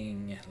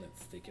Lightning.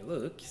 Let's take a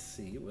look,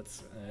 see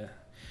what's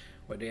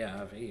what they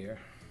have here.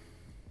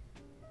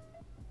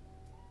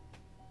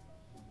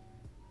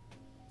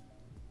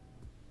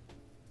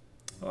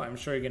 Oh, I'm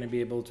sure you're going to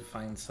be able to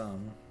find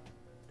some.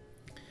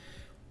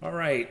 All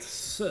right,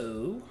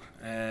 so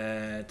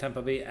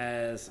Tampa Bay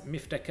has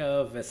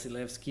Miftakov,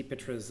 Vasilevsky,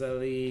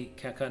 Petrozelli,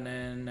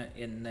 Kakkonen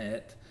in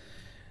net.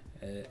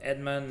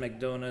 Edman,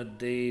 McDonough,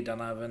 Day,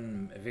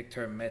 Donovan,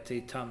 Victor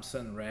Mete,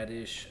 Thompson,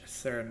 Radish,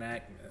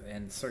 Cernak,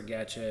 and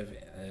Sergachev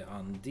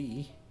on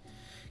D.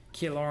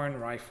 Killorn,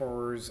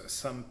 Ryfors,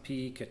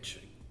 Sumpy,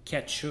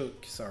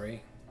 Kachuk,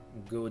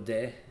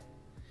 Godet,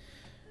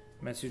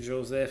 Matthew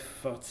Joseph,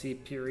 Forti,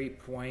 Piri,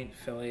 Point,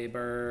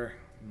 Felaber,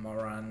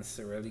 Moran,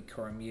 Cirelli,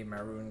 Cormier,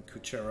 Maroon,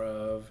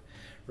 Kucherov,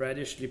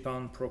 Radish,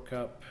 Lipon,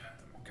 Prokop,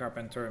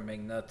 Carpenter,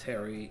 Magna,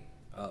 Terry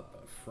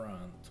up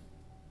front.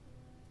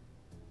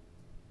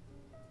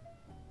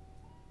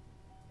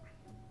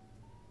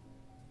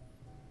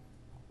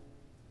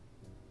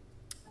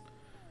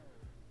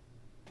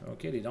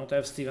 Okay, they don't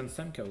have Steven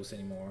Stamkos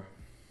anymore.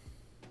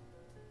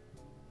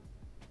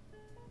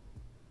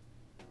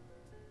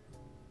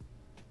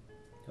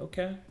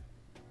 Okay.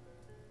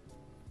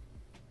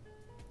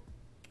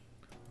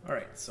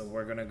 Alright, so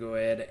we're gonna go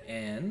ahead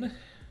and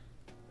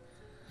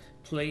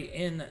play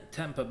in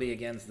Tampa Bay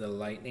against the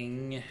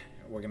Lightning.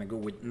 We're gonna go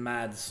with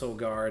Mad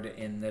Sogard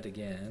in net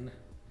again.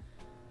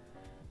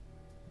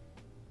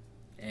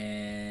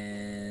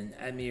 And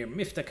Amir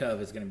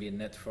Miftakov is going to be in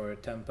net for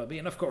Tampa Bay.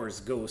 And of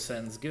course, Go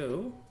Sens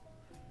Go.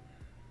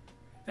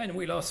 And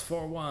we lost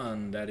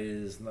 4-1. That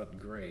is not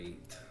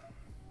great.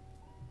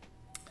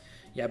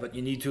 Yeah, but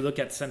you need to look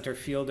at center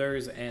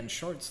fielders and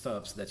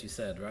shortstops that you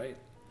said, right?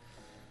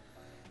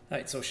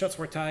 Alright, so shots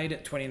were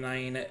tied,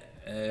 29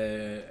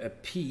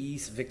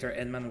 apiece. Victor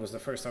Edman was the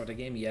first star of the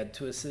game. He had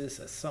 2 assists.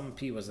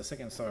 Sumpy was the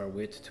second star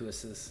with 2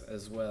 assists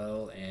as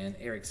well. And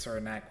Eric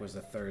Cernak was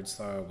the third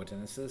star with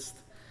an assist.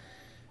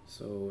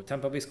 So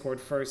Tampa Bay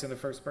scored first in the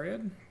first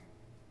period.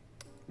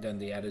 Then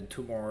they added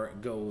 2 more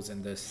goals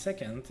in the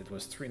second. It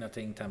was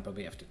 3-0 Tampa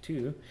Bay after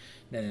 2.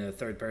 Then in the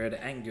third period,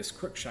 Angus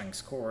Cruikshank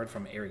scored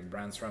from Eric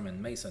Brandstrom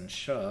and Mason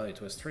Shaw.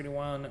 It was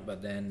 3-1,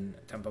 but then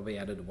Tampa Bay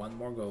added 1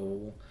 more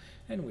goal,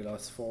 and we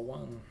lost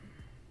 4-1.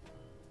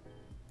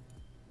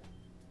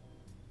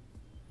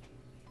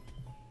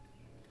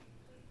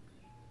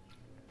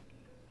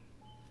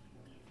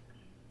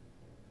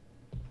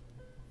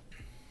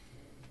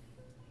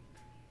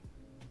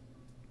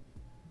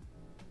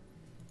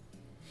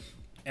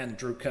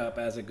 Andrew Cup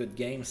has a good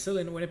game still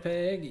in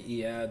Winnipeg.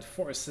 He had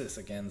 4 assists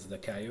against the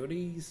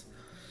Coyotes.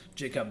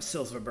 Jacob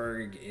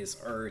Silverberg is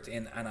hurt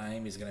in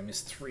Anaheim. He's going to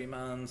miss 3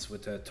 months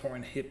with a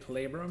torn hip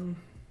labrum.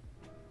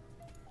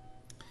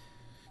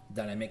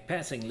 Dynamic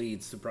passing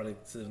leads to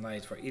productive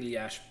night for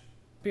Elias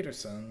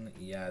Peterson.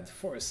 He had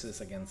 4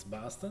 assists against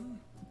Boston.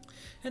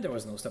 And there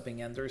was no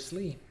stopping Anders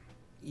Lee.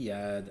 He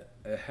had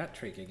a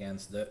hat-trick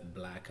against the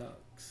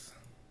Blackhawks.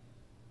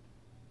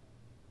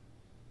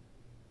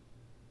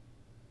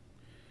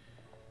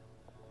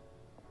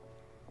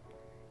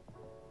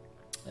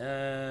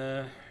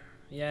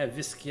 Yeah,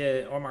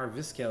 Omar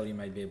Vizquel you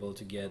might be able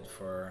to get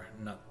for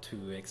not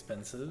too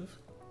expensive.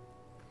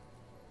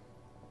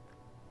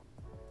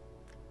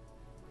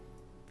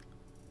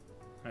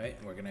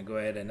 Alright, we're gonna go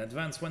ahead and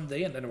advance one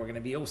day, and then we're gonna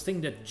be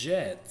hosting the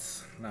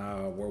Jets.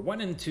 Now, we're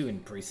 1-2 in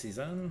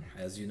preseason.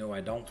 As you know,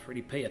 I don't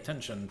really pay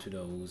attention to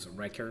those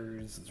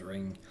records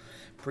during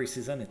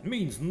preseason. It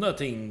means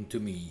nothing to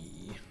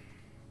me.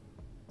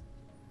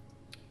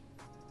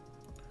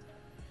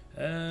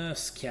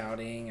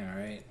 Scouting,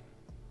 alright.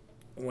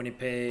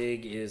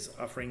 Winnipeg is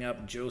offering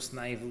up Joe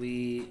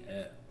Snively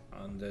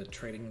on the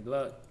trading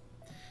block.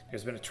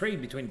 There's been a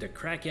trade between the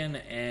Kraken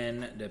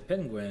and the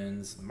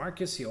Penguins.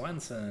 Marcus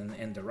Johansson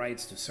and the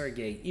rights to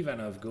Sergei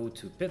Ivanov go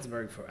to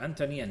Pittsburgh for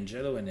Anthony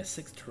Angelo and a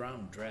 6th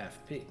round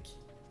draft pick.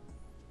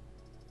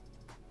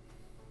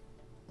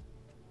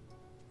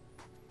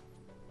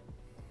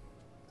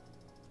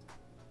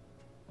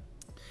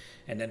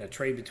 And then a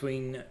trade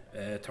between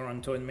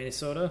Toronto and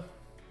Minnesota.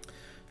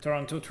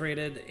 Toronto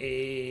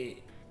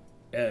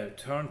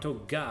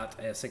got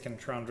a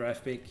 2nd round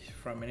draft pick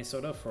from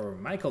Minnesota for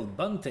Michael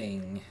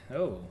Bunting.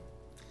 Oh.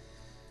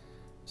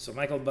 So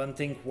Michael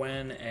Bunting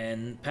went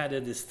and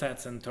padded his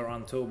stats in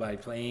Toronto by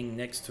playing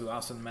next to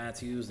Austin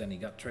Matthews, then he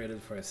got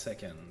traded for a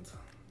 2nd.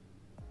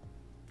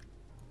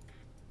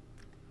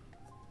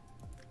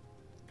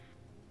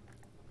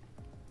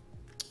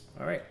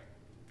 Alright.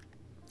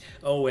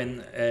 Oh,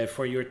 and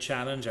for your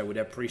challenge, I would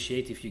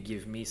appreciate if you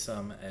give me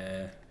some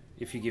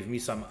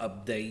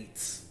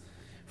updates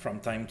from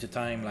time to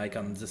time, like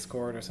on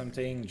Discord or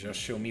something. Just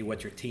show me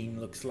what your team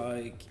looks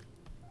like.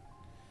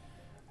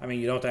 I mean,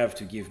 you don't have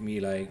to give me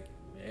like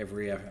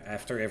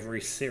after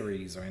every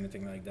series or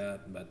anything like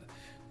that, but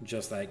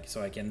just like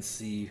so I can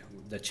see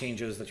the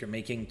changes that you're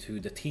making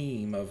to the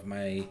team of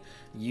my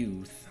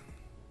youth.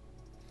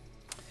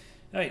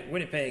 All right,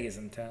 Winnipeg is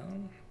in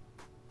town.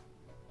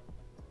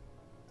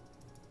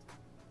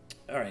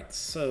 All right,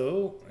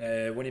 so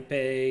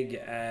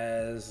Winnipeg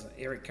has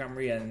Eric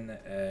Comrie and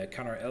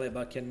Connor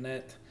Hellebuck in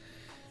net.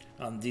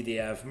 On D, they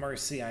have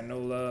Mercy,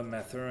 Inola,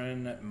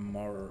 Mathurin,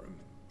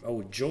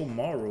 Joe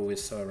Morrow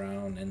is still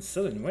around and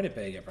still in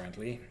Winnipeg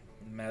apparently.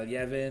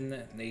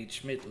 Malyavin, Nate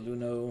Schmidt,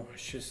 Luno,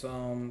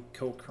 Chisholm,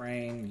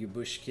 Cochrane,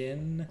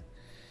 Ubushkin.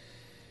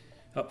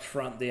 Up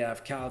front, they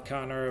have Kyle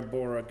Connor,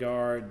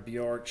 Beauregard,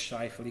 Bjork,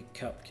 Scheifele,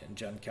 Kupk,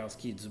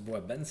 Jankowski, Dubois,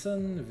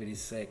 Benson,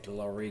 Vidisek,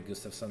 Laurie,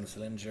 Gustafsson,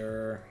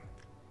 Sillinger,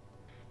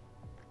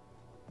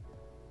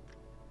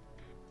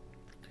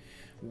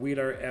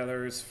 Wheeler,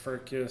 Ehlers,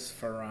 Furcus,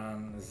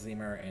 Ferran,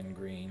 Zimmer, and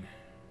Green.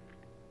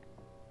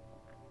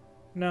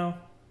 No.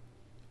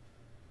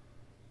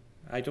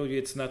 I told you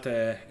it's not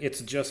a... It's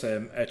just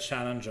a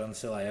challenge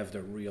until I have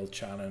the real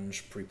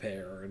challenge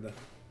prepared.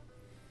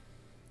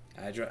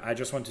 I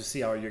just want to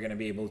see how you're going to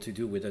be able to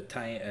do with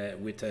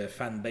a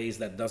fan base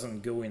that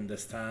doesn't go in the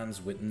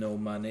stands, with no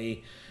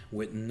money,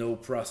 with no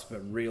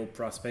real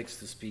prospects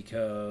to speak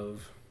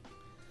of.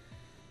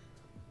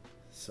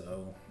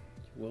 So,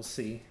 we'll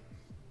see.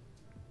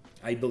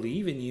 I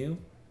believe in you.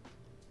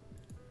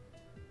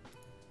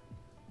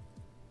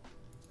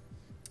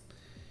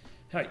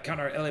 Alright,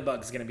 Connor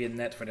Hellebuck is going to be in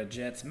net for the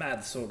Jets.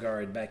 Mads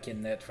Sogard back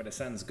in net for the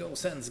Sens. Go,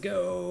 Sens,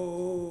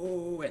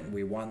 go! And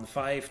we won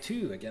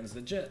 5-2 against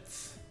the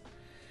Jets.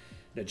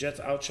 The Jets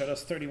outshot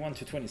us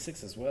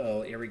 31-26 as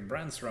well. Eric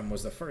Brandstrom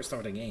was the first star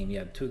of the game. He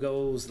had 2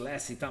 goals.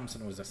 Lassie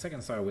Thompson was the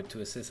second star with 2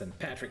 assists. And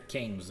Patrick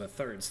Kane was the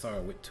third star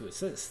with 2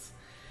 assists.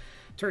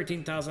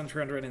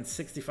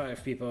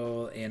 13,365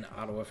 people in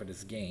Ottawa for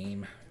this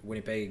game.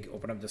 Winnipeg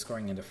opened up the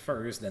scoring in the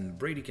first. Then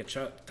Brady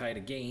Tkachuk tied a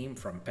game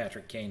from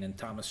Patrick Kane and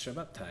Thomas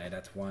Chabot tied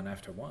at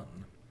 1-1.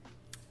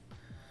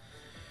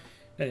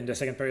 Then in the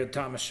second period,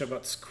 Thomas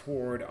Chabot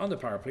scored on the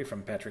power play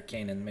from Patrick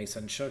Kane and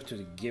Mason Schuck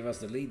to give us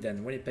the lead.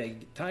 Then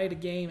Winnipeg tied the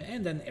game,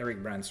 and then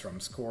Eric Brandstrom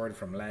scored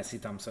from Lassie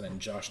Thompson and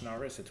Josh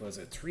Norris. It was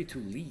a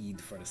 3-2 lead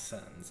for the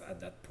Sens.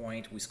 At that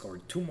point, we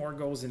scored 2 more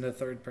goals in the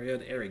third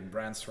period. Eric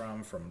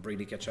Brandstrom from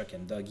Brady Tkachuk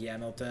and Dougie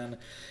Hamilton.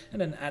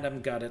 And then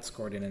Adam Goddett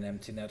scored in an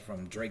empty net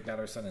from Drake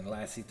Batterson and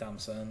Lassie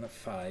Thompson.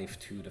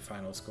 5-2 the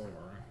final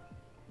score.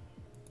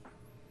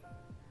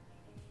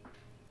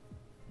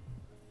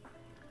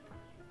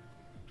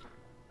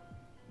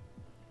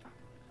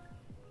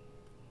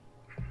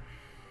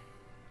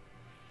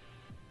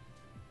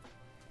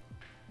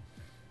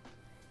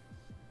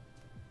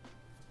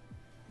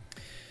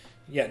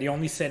 Yeah, the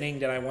only setting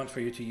that I want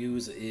for you to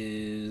use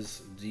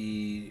is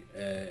the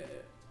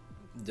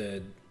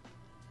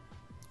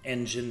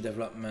engine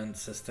development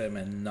system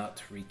and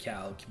not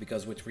recalc,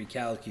 because with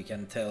recalc you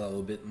can tell a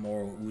little bit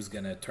more who's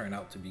gonna turn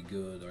out to be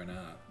good or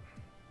not.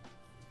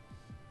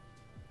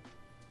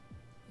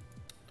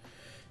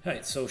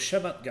 Alright, so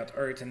Chabot got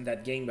hurt in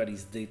that game, but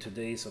he's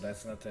day-to-day, so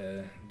that's not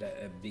a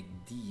big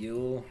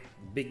deal.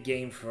 Big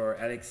game for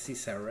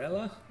Alexis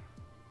Sarella.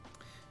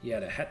 He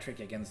had a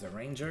hat-trick against the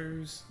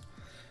Rangers.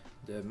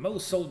 The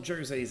most sold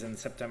jerseys in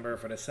September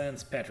for the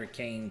Sens: Patrick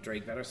Kane,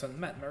 Drake Batterson,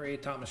 Matt Murray,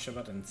 Thomas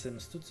Chabot, and Tim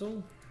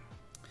Stutzel.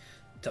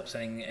 Top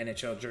selling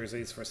NHL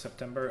jerseys for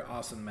September: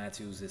 Austin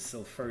Matthews is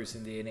still first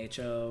in the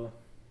NHL.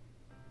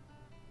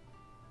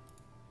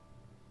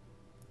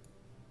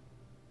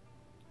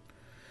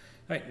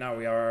 Right, now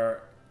we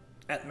are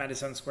at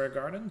Madison Square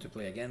Garden to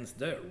play against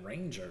the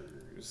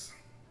Rangers.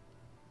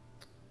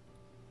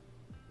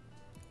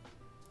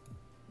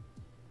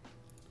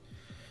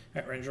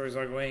 Right, Rangers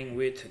are going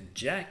with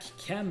Jack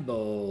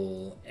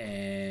Campbell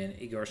and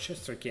Igor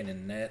Shesterkin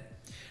in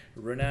net.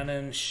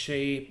 Renanen,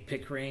 Shea,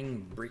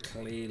 Pickering,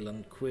 Brickley,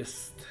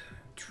 Lundqvist,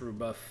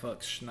 Trouba,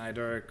 Fox,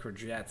 Schneider,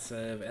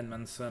 Kudryavtsev,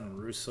 Edmondson,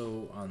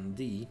 Russo on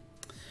D.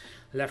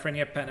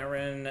 Lafreniere,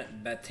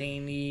 Panarin,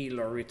 Batani,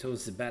 Lorito,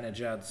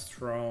 Zibanejad,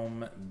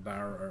 Strome,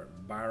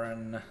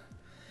 Baron,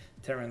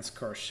 Terence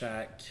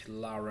Korshak,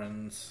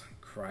 Lawrence,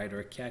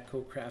 Kreider,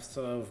 Kako,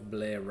 Kravtsov,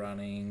 Blair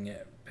running,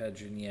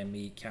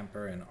 Pedriniemi,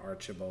 Kemper, and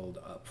Archibald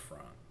up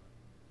front.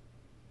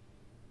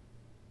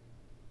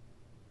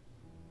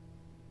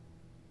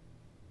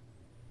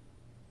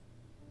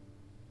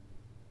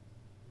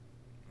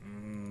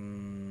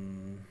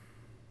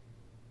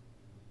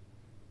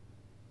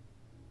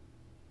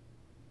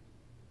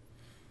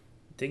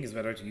 I think it's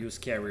better to use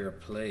carrier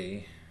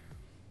play.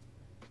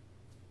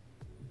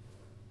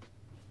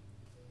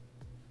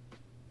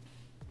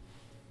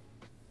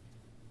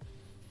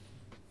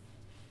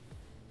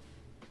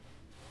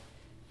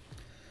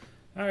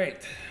 All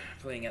right,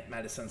 playing at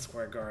Madison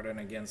Square Garden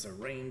against the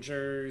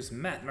Rangers.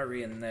 Matt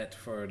Murray in net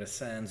for the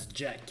Sens.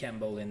 Jack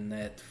Campbell in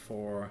net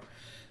for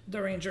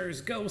the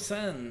Rangers. Go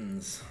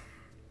Sens!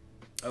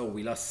 Oh,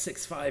 we lost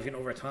 6-5 in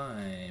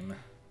overtime.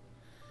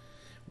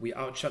 We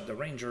outshot the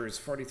Rangers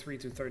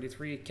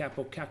 43-33.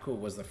 Capo Caco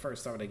was the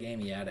first star of the game.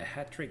 He had a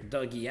hat-trick.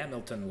 Dougie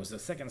Hamilton was the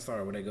second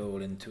star with a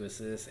goal and 2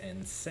 assists.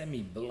 And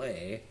Semi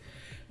Blais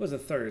was the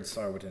third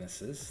star with an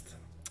assist.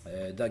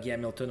 Dougie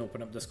Hamilton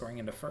opened up the scoring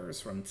in the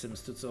first from Tim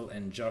Stutzel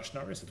and Josh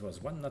Norris. It was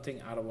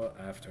 1-0 Ottawa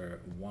after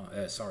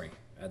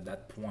at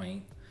that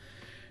point.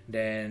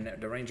 Then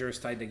the Rangers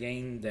tied the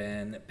game.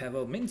 Then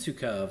Pavel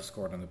Mintyukov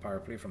scored on the power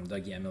play from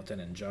Dougie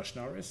Hamilton and Josh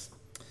Norris.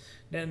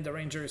 Then the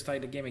Rangers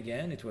tied the game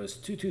again. It was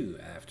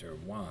 2-2 after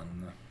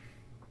 1.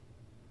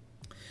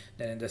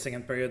 Then in the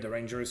second period, the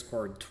Rangers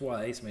scored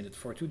twice, made it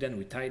 4-2. Then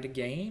we tied the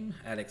game.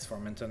 Alex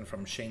Formenton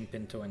from Shane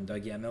Pinto and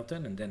Dougie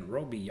Hamilton. And then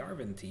Roby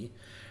Yarventy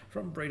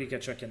from Brady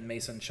Tkachuk and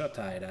Mason Shaw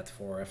tied at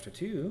 4 after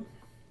 2.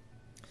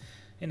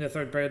 In the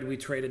third period, we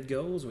traded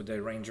goals with the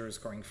Rangers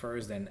scoring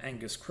first. Then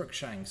Angus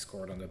Cruikshank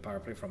scored on the power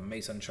play from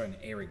Mason Shaw and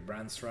Eric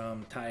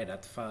Brandstrom, tied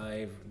at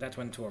 5. That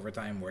went to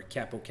overtime where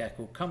Capo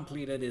Caco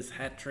completed his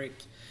hat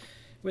trick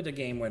with the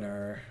game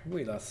winner.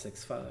 We lost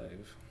 6-5.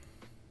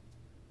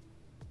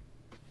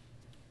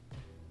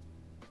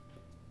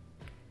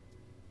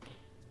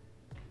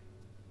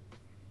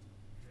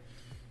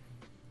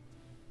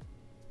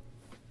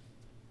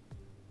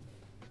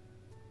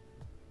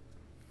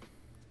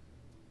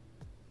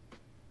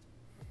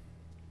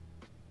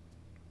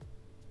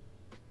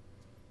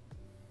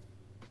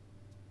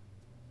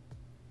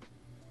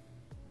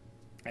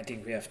 I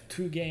think we have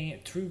two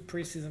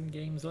preseason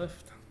games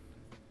left.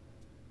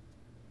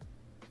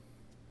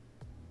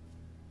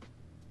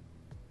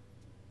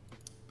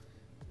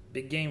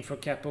 Big game for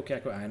Capo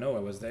Caco. I know I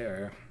was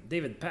there.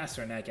 David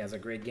Pasternak has a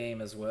great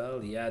game as well.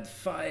 He had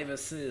 5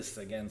 assists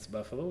against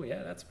Buffalo.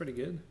 Yeah, that's pretty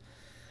good.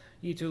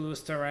 Eetu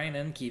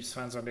Luosterainen keeps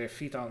fans on their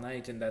feet all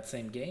night in that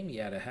same game. He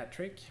had a hat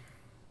trick.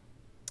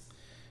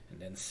 And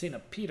then Sina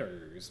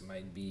Peters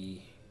might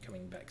be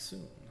coming back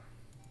soon.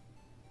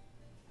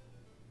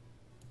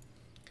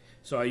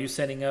 So are you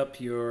setting up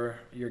your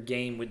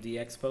game with the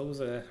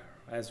Expos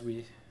as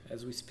we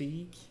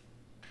speak?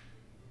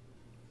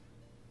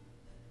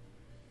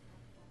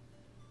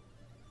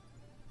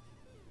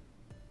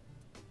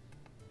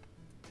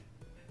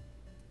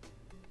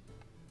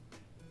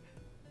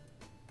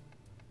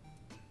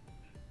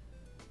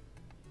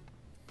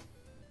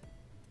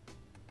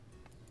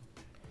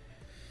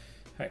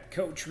 Alright,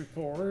 coach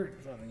report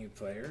on the new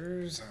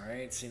players.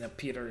 Alright, Sina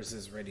Peters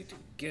is ready to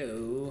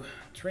go.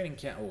 Training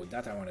camp. Oh,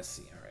 that I want to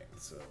see. Alright,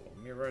 so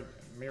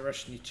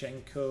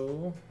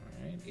Miroshnichenko.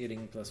 Alright,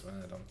 hitting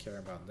 +1. I don't care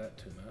about that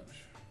too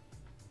much.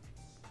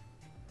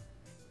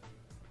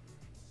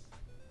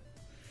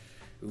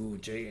 Ooh,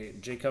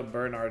 Jacob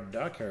Bernard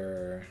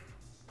Ducker.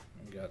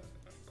 Got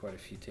quite a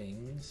few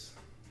things.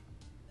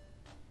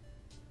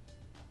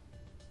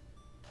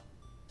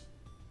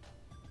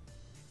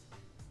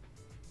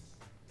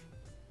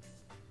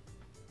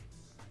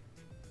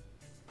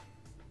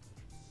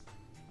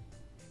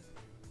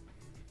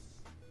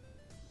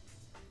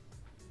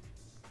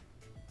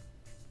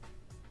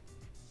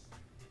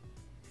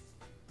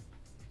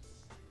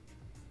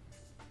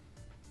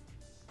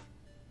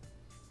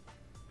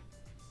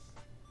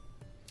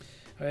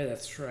 Oh yeah,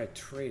 that's true, I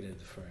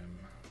traded for him.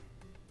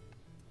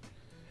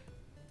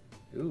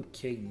 Ooh,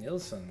 Cade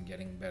Nielsen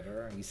getting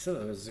better. He's still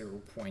a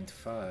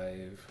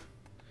 0.5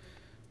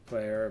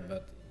 player,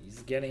 but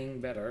he's getting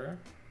better.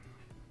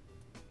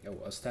 Oh,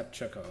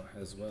 Ostapchuk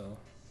as well.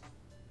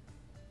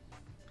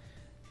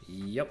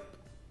 Yep.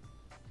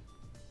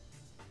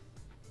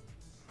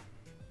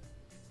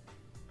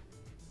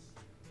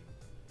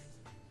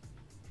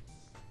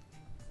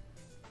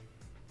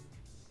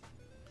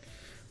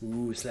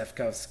 Ooh,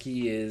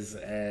 Slavkovsky is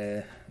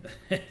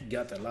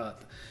got a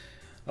lot.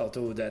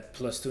 Although that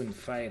 +2 in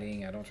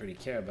fighting, I don't really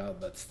care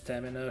about, but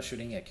stamina,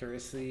 shooting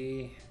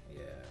accuracy, yeah.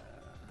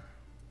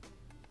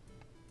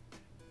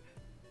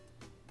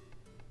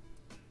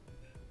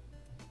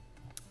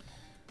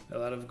 A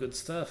lot of good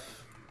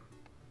stuff.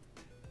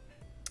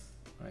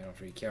 I don't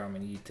really care how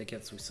many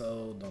tickets we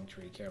sold, don't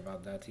really care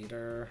about that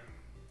either.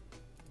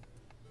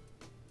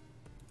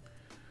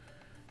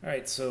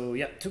 Alright, so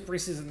yeah, 2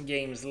 preseason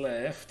games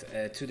left.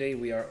 Today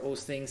we are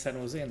hosting San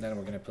Jose and then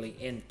we're going to play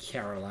in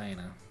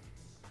Carolina.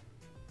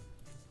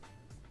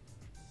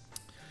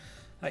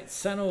 Alright,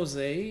 San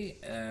Jose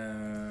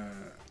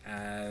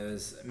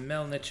has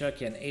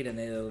Melnichuk and Aiden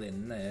Hill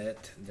in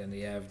net. Then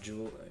they have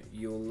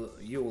Joel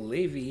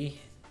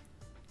Levy,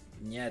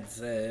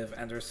 Nyadzev,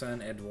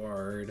 Anderson,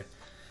 Edward,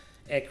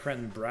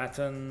 Ekran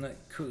Bratton,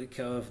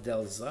 Kulikov,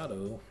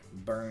 Delzato,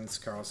 Burns,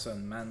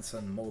 Carlson,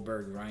 Manson,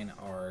 Moberg,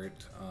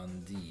 Reinhardt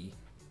on D.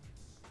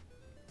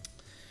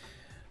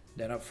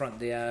 Then up front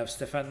they have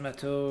Stefan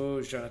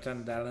Matteau,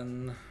 Jonathan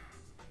Dallin,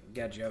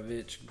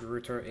 Gadjevich,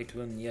 Gruter,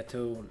 Eklund,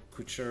 Nieto,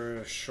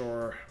 Kucher,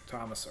 Shore,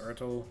 Thomas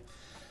Ertel,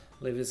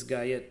 Levi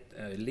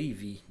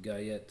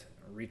Guyette,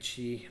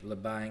 Ritchie,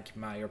 LeBanc,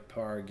 Meyer,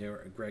 Parr,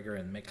 Gregor,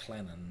 and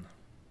McLennan.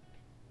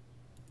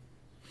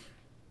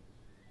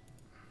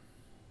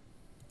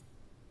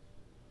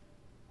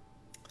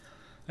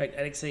 Alright,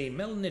 Alexei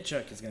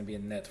Melnichuk is going to be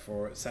in net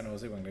for San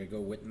Jose. We're going to go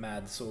with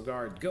Mad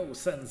Sogard. Go,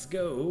 Sens,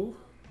 go!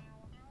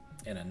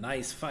 And a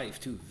nice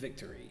 5-2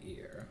 victory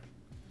here.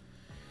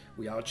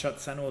 We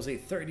outshot San Jose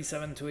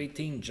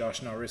 37-18.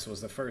 Josh Norris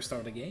was the first star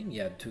of the game. He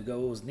had 2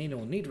 goals. Nino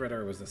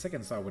Niederreiter was the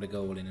second star with a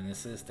goal and an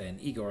assist. And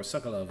Igor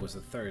Sokolov was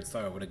the third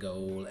star with a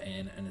goal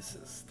and an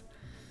assist.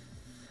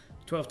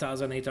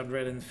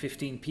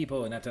 12,815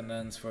 people in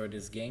attendance for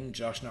this game.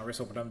 Josh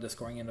Norris opened up the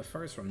scoring in the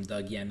first from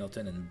Dougie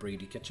Hamilton and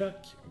Brady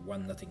Tkachuk.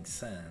 1-0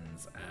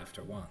 Sens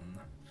after one.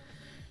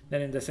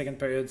 Then in the second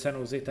period, San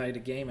Jose tied the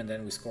game, and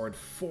then we scored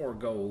 4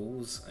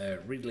 goals.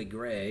 Ridley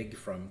Gregg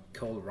from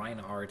Cole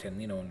Reinhardt and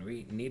Nino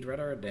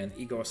Niederreiter. Then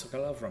Igor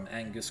Sokolov from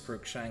Angus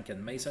Cruikshank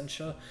and Mason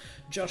Shaw.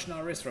 Josh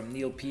Norris from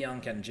Neil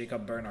Pionk and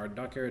Jacob Bernard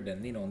Docker.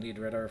 Then Nino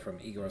Niederreiter from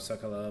Igor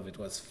Sokolov. It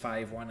was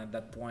 5-1 at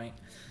that point.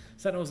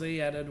 San Jose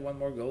added one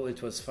more goal.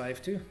 It was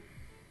 5-2.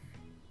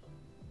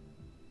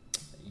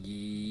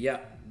 Yeah,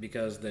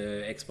 because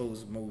the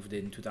Expos moved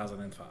in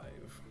 2005.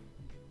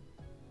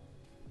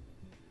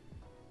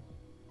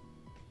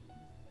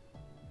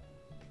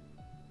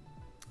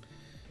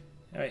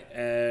 Alright,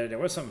 there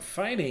was some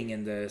fighting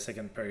in the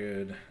second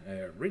period.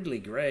 Ridley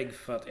Gregg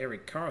fought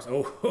Eric Carson.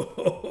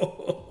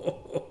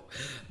 Oh,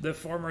 the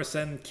former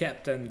Sen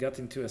captain got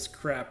into a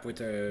scrap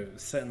with a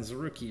Sens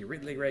rookie,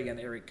 Ridley Gregg and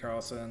Eric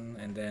Carson.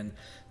 And then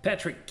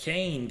Patrick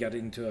Kane got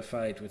into a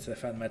fight with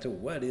Stefan Matteau.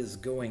 What is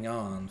going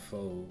on,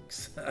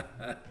 folks?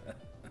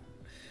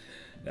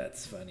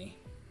 That's funny.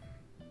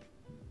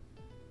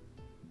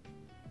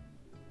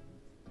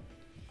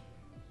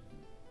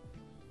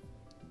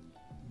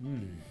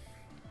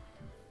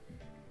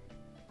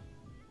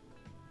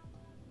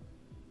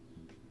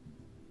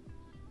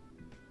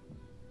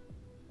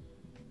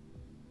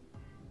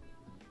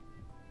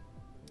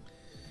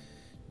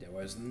 There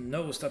was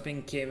no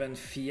stopping Kevin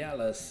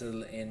Fiala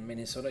still in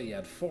Minnesota. He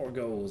had 4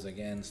 goals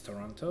against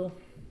Toronto.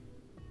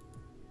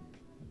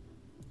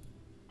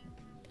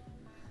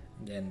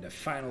 Then the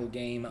final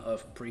game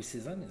of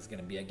preseason is going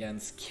to be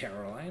against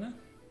Carolina.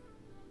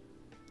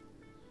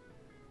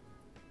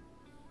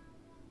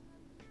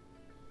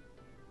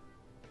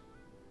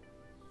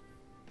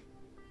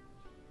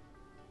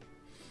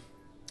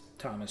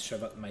 Thomas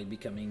Chabot might be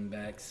coming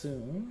back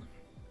soon.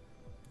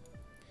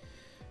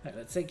 Right,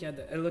 let's take a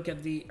look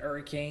at the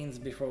Hurricanes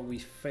before we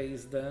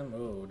face them.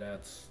 Oh,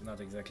 that's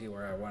not exactly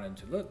where I wanted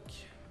to look.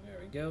 There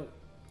we go.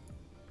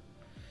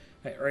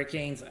 Right,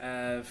 Hurricanes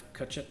have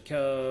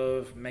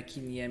Kochetkov,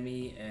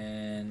 Makiniemi,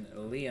 and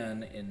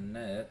Leon in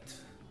net.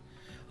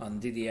 On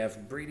D, they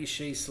have Brady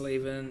Shea,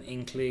 Slavin,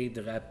 Inkley,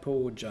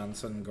 Drapeau,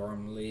 Johnson,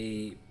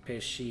 Gormley,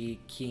 Pesci,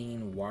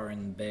 Keane,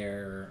 Warren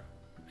Bear.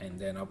 And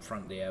then up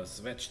front they have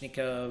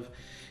Svechnikov,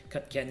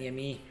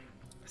 Kotkaniemi,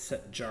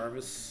 Seth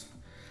Jarvis,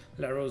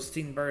 LaRose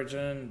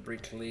Steenbergen,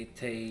 Brickley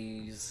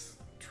Taze,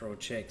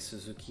 Trocheck,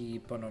 Suzuki,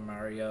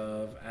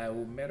 Ponomariov,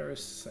 Au Metters,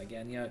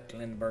 Saganyuk,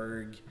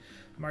 Lindbergh,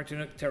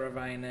 Martinuk,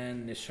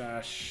 Teravainen,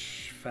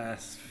 Nishash,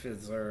 Fast,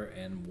 Fitzer,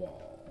 and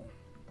Wall.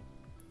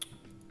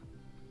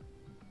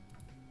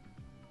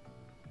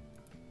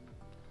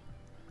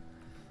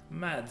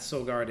 Mad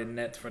Sogard in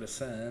net for the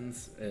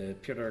Sens,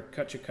 Pyotr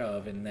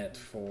Kochikov in net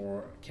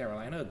for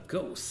Carolina.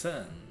 Go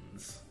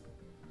Sens!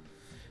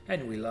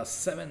 And we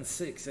lost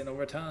 7-6 in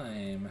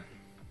overtime.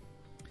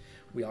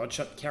 We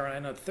outshot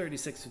Carolina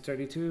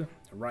 36-32.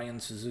 Ryan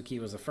Suzuki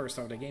was the first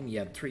star of the game. He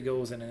had 3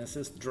 goals and an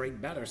assist.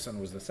 Drake Batterson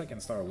was the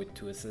second star with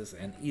 2 assists.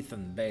 And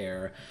Ethan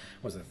Bear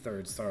was the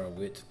third star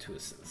with 2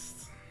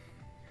 assists.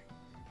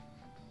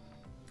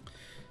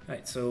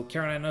 Alright, so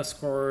Carolina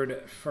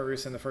scored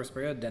first in the first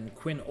period. Then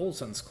Quinn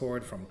Olson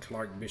scored from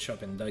Clark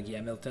Bishop and Dougie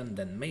Hamilton.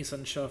 Then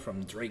Mason Shaw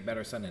from Drake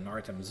Batterson and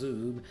Artem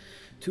Zub.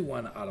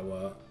 2-1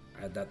 Ottawa.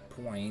 At that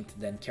point,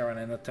 then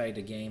Carolina tied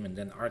the game, and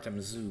then Artem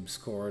Zub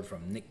scored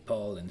from Nick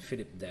Paul and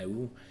Philippe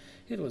Daou.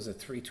 It was a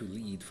 3-2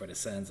 lead for the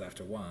Sens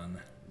after one.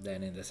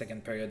 Then in the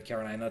second period,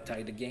 Carolina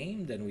tied the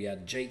game. Then we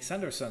had Jake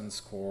Sanderson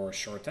score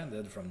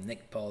short-handed from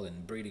Nick Paul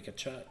and Brady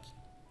Tkachuk.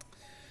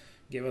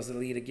 Gave us the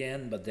lead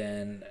again, but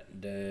then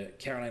the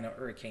Carolina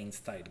Hurricanes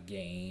tied the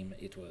game.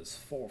 It was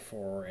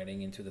 4-4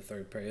 heading into the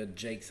third period.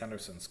 Jake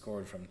Sanderson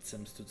scored from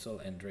Tim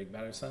Stutzel and Drake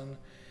Batterson.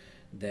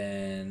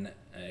 Then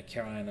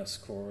Carolina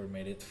scored,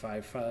 made it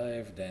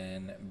 5-5.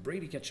 Then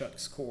Brady Tkachuk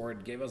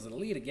scored, gave us the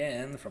lead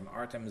again from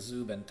Artem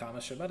Zub and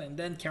Thomas Chabot. And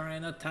then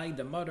Carolina tied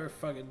the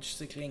motherfucking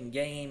cycling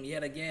game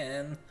yet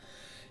again.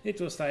 It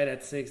was tied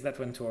at 6. That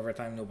went to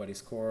overtime. Nobody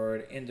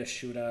scored. In the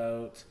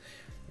shootout,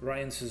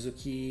 Ryan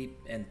Suzuki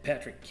and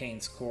Patrick Kane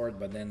scored,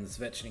 but then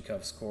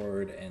Svechnikov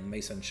scored and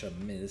Mason Shaw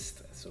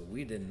missed. So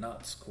we did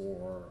not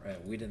score.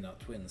 We did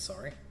not win,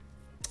 sorry.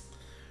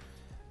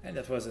 And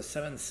that was a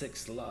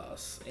 7-6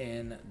 loss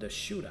in the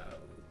shootout.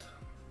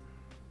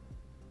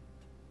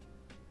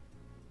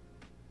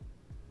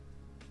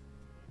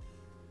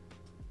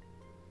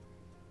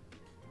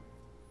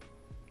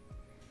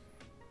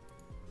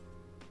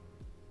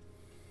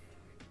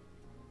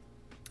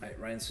 Alright,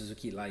 Ryan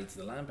Suzuki lights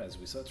the lamp, as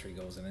we saw, 3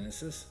 goals and an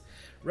assist.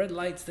 Red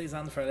light stays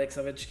on for Alex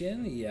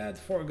Ovechkin. He had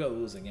 4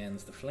 goals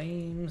against the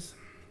Flames.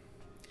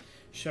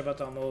 Chabot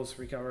almost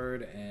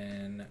recovered,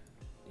 and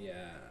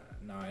yeah...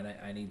 Now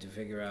I need to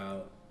figure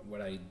out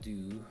what I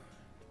do.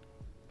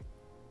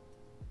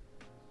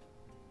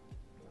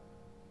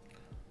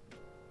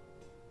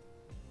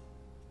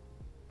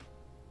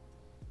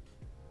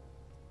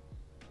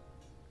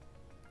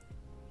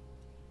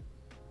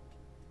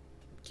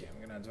 Okay,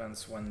 I'm gonna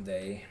advance one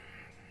day.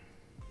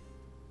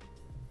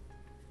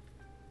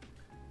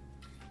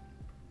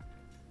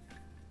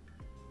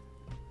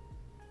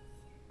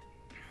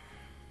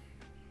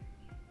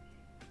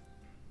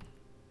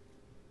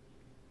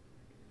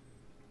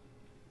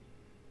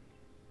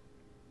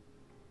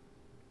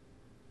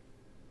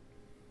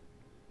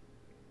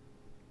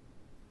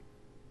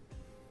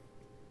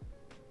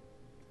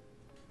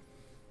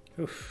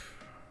 Oof.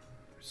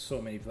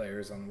 So many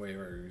players on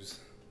waivers.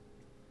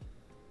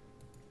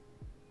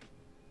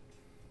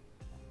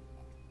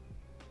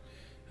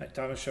 Right,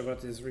 Thomas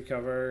Chabot is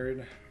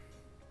recovered.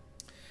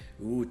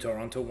 Ooh,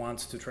 Toronto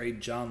wants to trade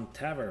John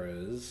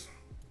Tavares.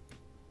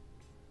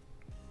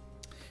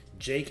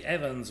 Jake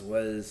Evans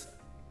was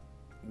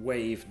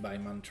waived by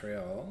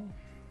Montreal.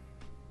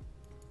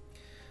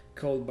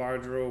 Cole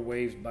Bardreau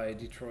waived by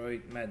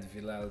Detroit. Matt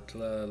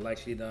Villalta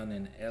likely done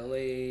in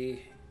LA.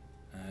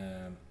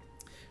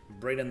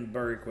 Braden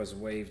Burke was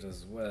waived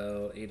as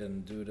well.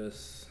 Aiden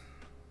Dudas.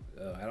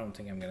 I don't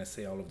think I'm gonna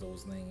say all of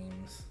those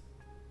names.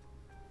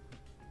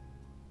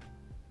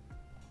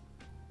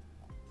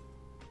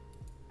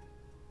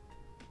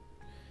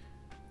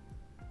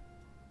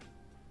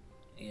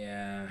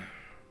 Yeah,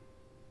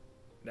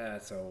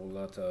 that's a whole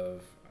lot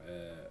of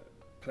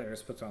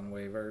players put on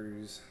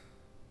waivers.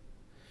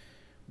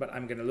 But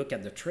I'm gonna look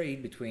at the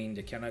trade between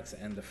the Canucks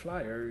and the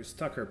Flyers.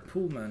 Tucker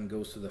Pullman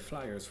goes to the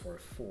Flyers for a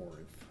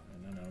fourth.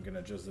 And then I'm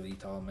gonna just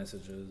delete all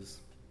messages.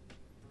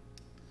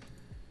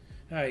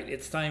 Alright,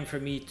 it's time for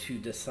me to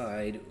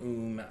decide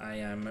whom I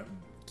am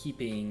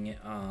keeping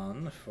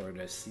on for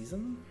the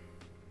season.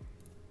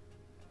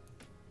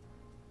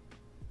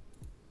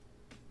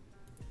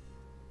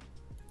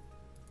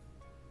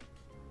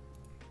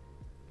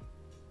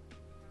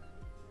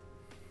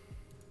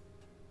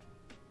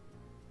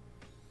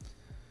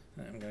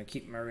 I'm gonna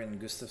keep Murray and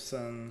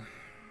Gustafsson.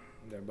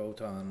 They're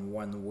both on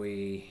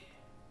one-way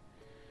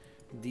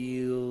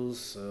deals,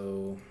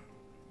 so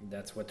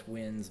that's what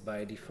wins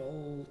by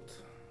default.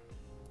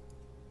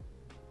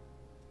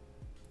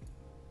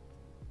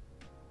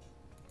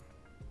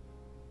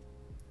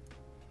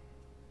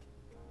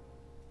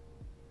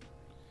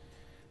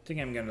 I think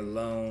I'm gonna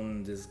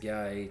loan this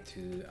guy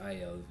to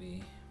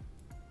ILV.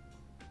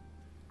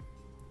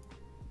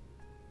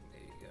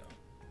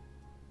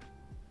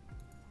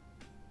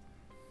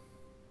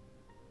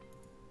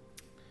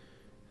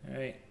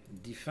 Alright,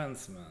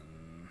 defenseman.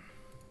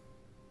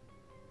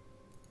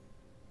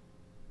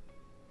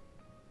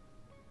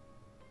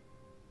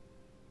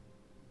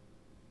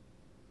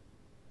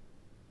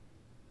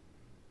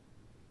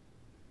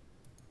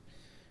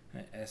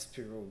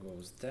 Espiro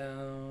goes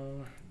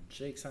down.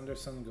 Jake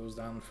Sanderson goes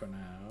down for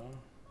now.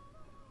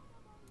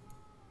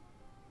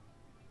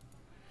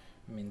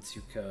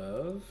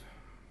 Mintyukov.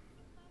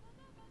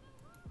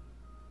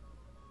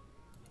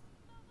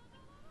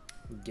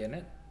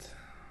 Gennett.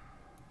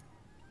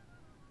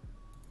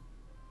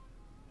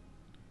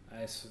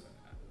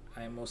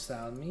 Imo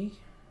Salmi.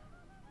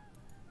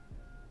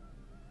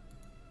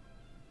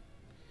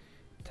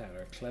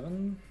 Tyler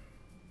Clevin.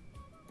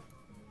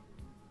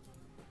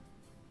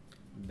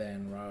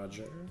 Ben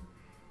Roger.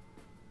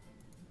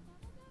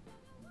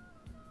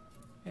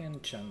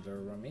 And Chandler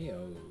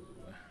Romeo.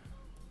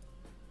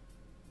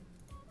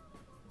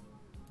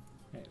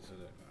 Okay, so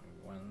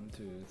 1,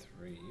 2,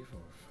 3, 4,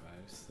 5,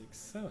 6,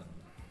 7.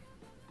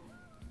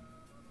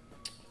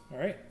 All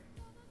right.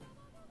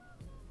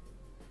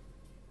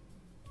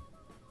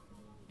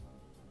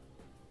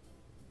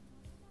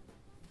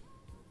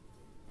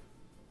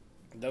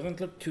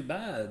 Doesn't look too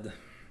bad.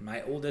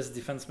 My oldest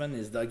defenseman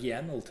is Dougie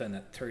Hamilton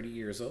at 30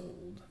 years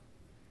old.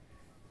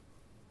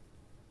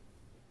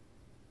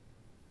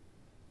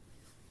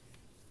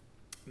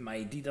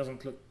 My D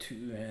doesn't look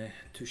too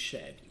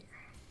shabby.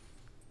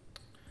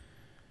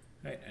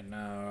 Right, and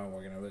now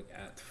we're gonna look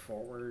at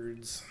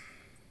forwards.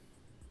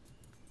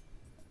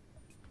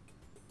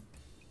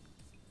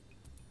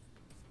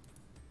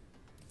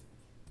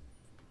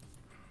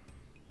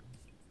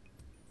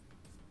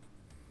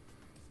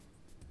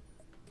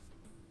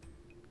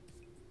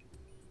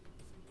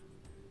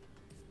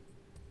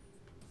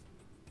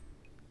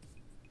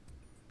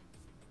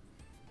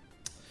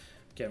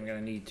 Okay, I'm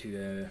gonna need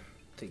to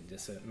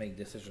make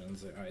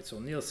decisions. All right, so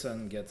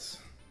Nielsen gets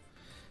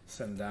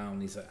sent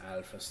down. He's an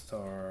alpha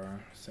star.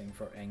 Same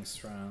for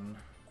Engstrand.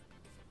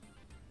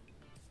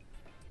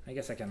 I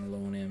guess I can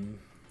loan him.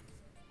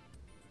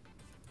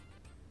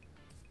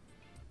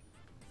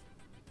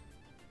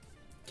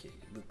 Okay,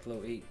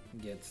 Luklo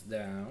 8 gets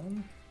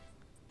down.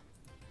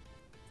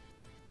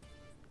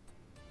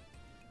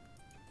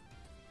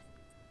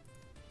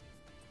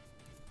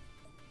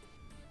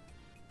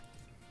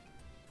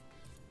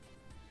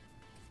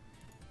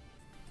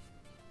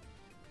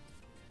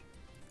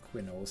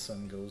 Quinn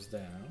Olson goes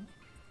down.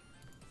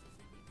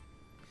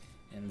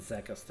 And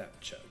Zach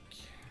Ostapchuk.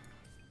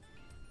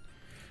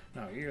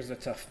 Now here's the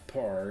tough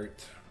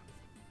part.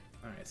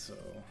 Alright, so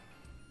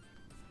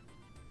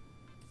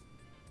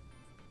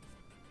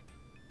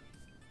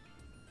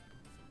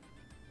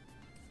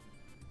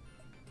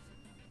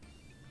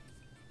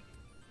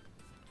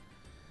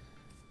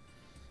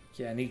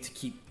okay, I need to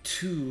keep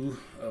 2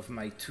 of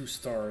my 2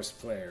 stars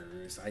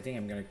players. I think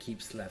I'm gonna keep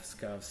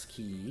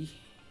Slavkovsky.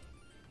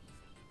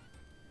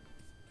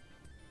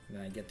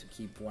 Then I get to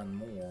keep 1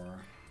 more.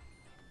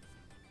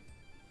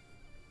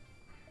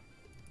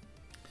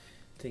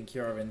 I think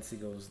Yarvinci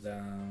goes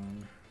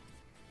down.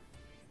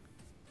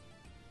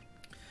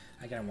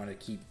 I kinda want to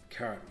keep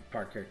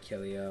Parker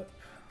Kelly up.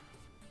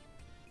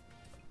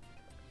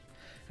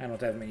 I don't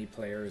have many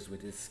players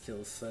with his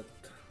skill set.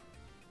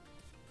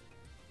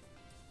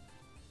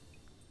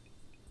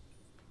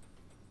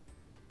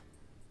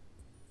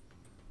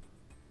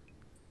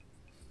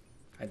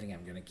 I think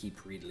I'm gonna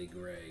keep Ridley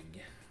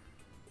Gregg.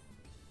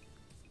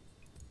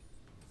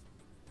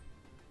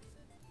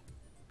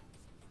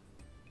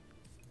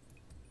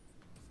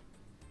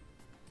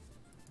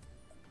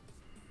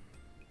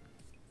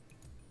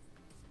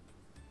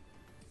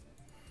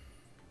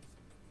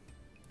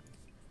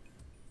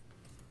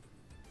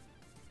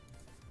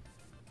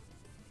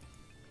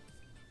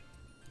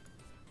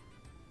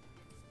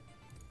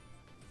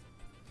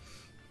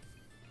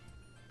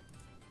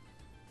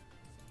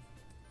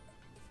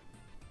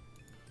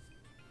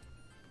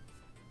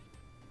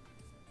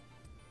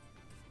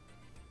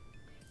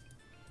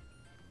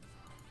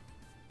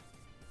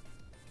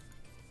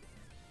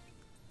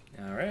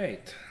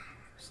 Alright,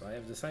 so I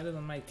have decided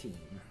on my team.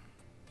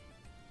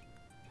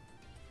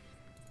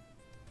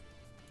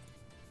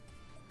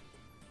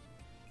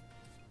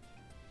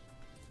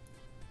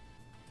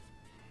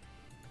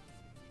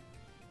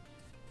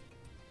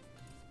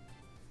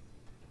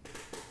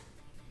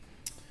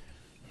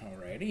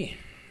 Alrighty.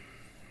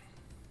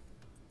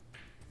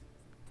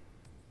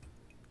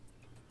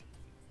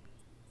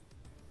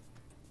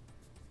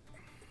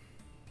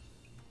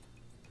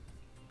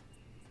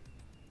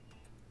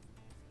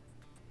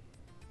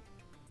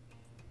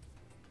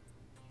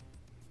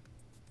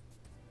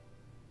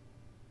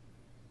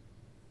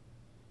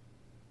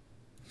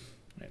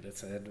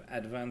 Let's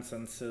advance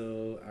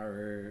until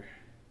our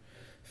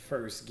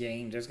first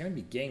game. There's going to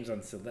be games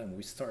until then.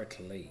 We start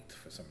late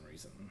for some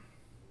reason.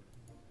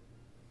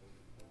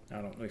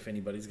 I don't know if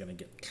anybody's going to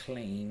get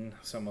clean.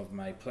 Some of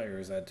my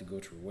players had to go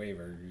through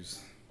waivers.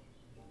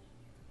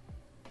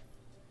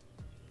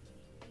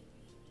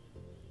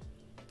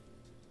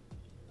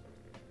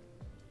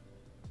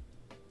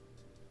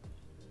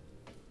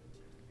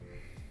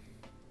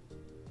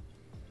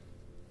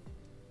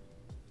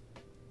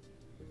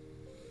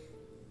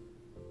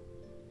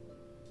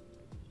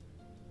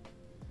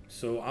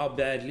 So how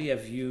badly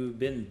have you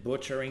been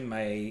butchering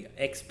my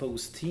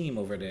Expos team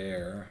over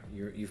there?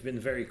 You've been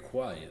very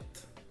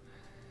quiet.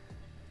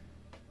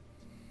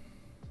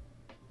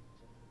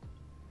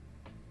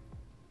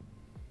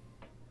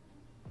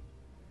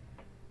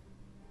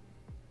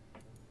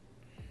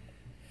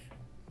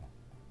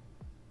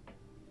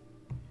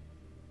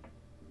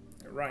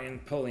 Ryan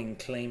Pulling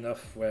claimed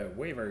off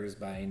waivers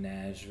by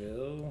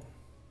Nashville.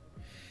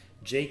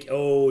 Jake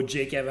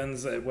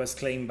Evans was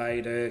claimed by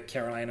the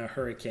Carolina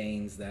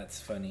Hurricanes. That's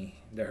funny.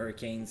 The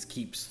Hurricanes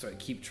keep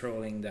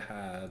trolling the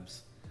Habs.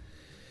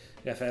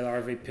 Rafael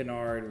Harvey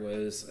Pinard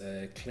was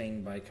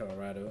claimed by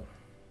Colorado.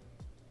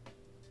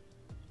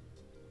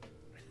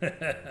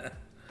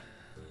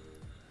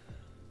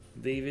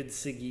 David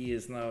Siggy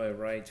is now a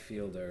right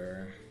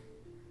fielder.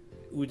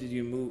 Who did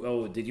you move?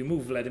 Oh, did you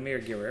move Vladimir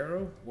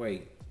Guerrero?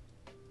 Wait.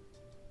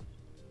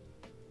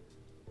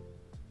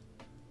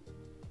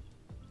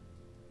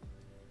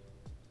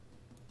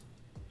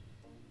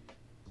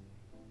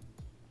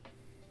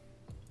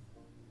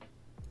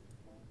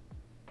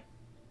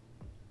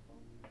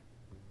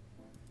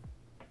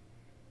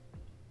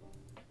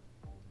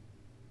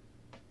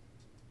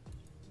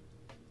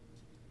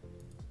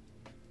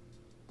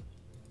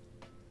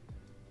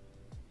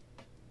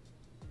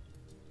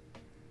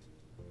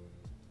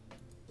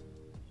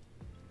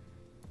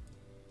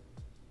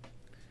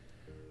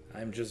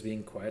 I'm just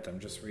being quiet. I'm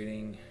just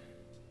reading.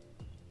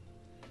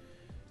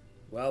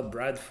 Well,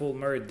 Brad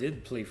Fulmer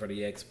did play for the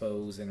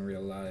Expos in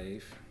real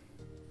life.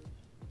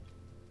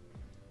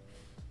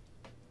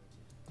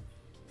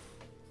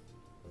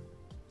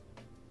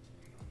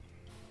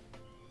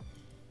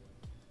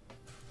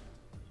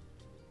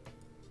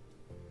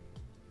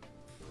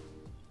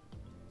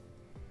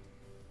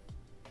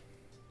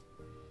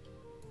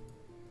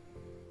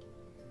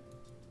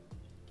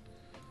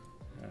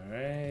 All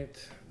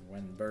right,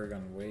 Wenberg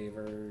on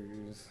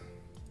waivers.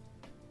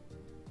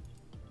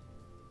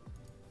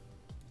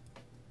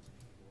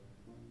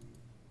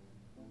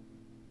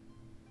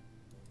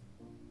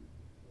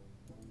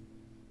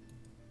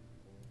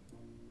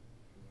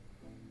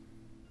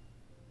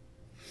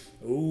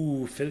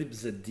 Ooh, Philip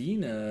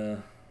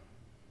Zadina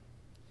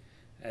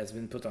has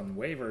been put on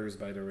waivers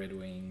by the Red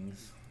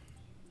Wings.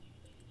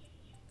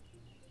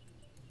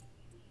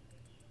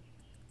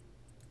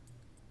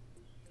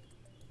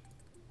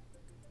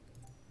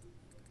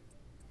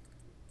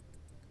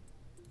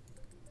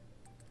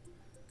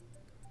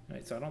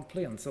 Right, so I don't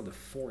play until the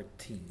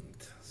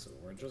 14th, so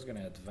we're just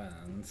gonna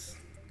advance.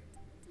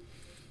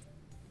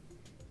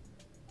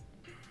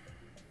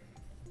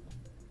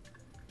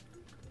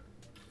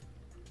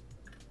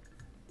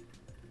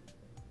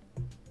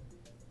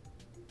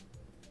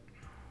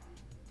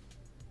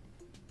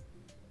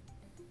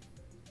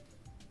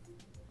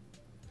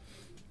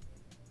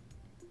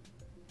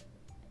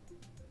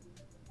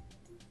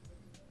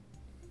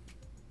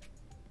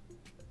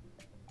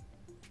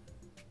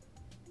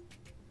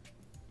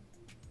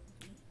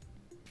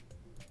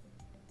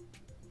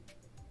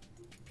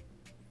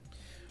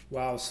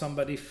 Wow,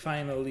 somebody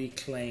finally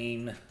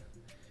claimed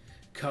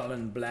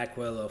Colin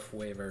Blackwell of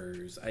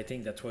waivers. I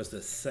think that was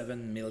the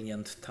 7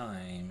 millionth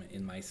time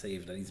in my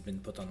save that he's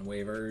been put on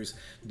waivers.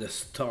 The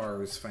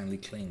Stars finally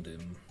claimed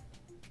him.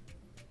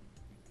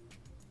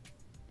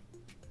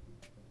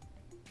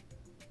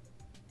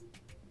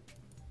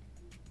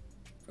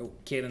 Oh,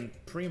 Caden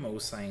Primo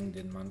signed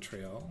in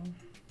Montreal.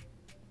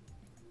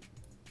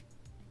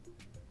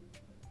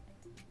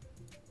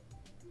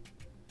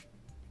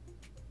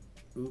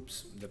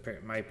 Oops,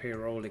 my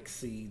payroll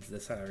exceeds the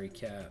salary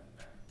cap.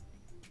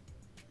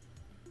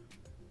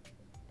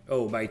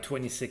 Oh, by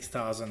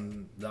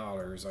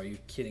 $26,000. Are you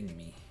kidding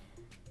me?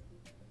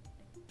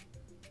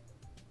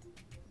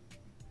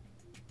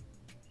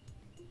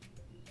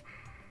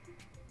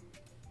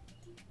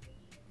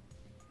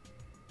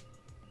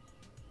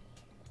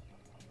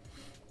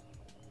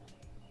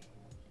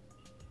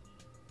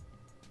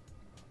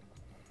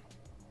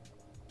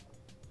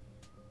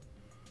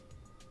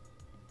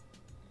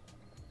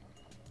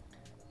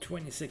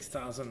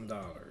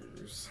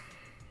 $26,000.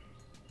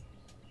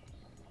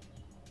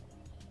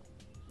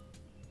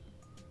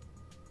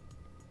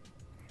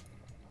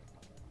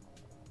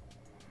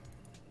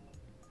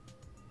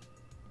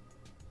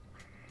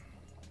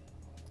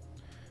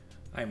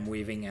 I'm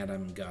waving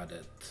Adam got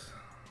it.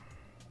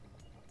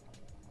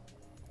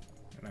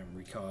 And I'm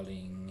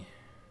recalling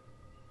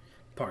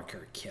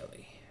Parker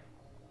Kelly.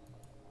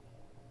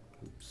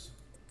 Oops.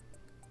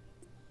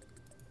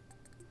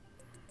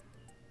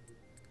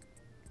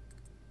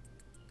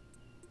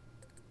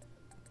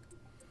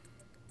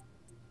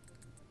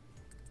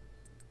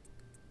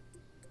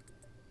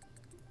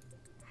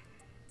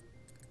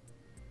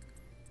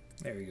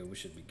 There we go, we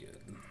should be good.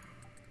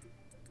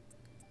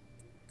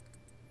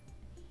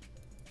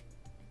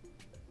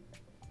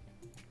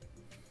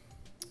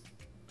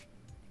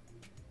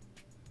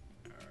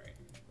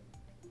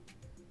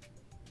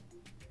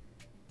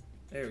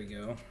 There we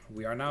go.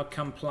 We are now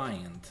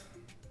compliant.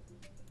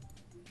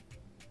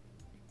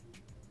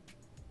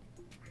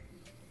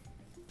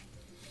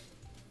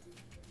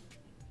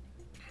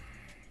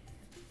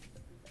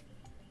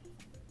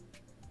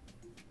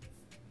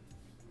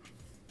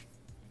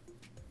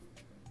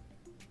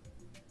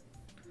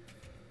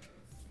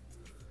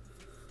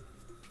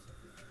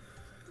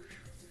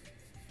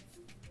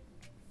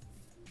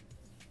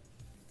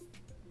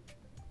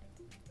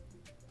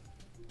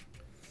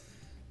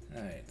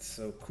 Alright,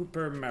 so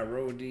Cooper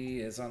Marody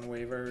is on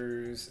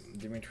waivers,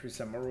 Dmitry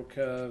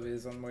Samorukov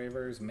is on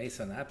waivers,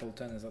 Mason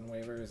Appleton is on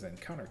waivers,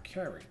 and Connor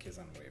Carrick is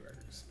on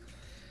waivers.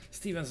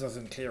 Stevens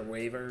doesn't clear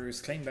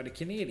waivers, claimed by the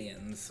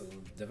Canadiens, so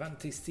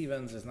Devante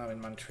Stevens is now in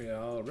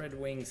Montreal. Red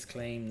Wings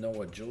claim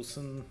Noah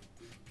Jolson.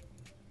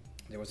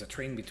 There was a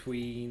trade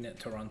between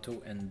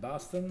Toronto and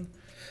Boston.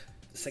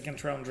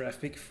 Second round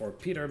draft pick for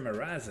Peter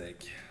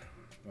Mrazek.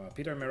 Well,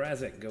 Peter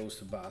Mrazek goes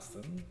to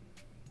Boston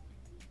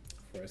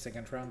for a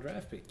second round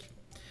draft pick.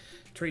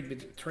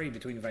 Trade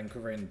between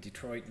Vancouver and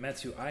Detroit.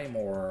 Matthew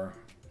Highmore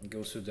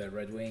goes to the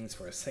Red Wings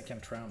for a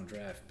second round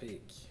draft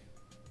pick.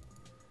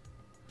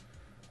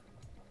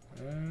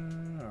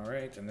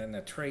 Alright, and then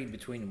a trade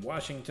between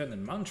Washington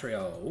and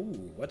Montreal.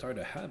 Ooh, what are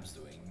the Habs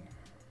doing?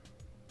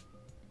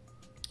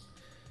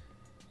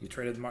 You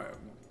traded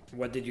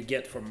what did you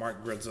get for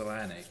Mark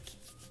Grudzielanek?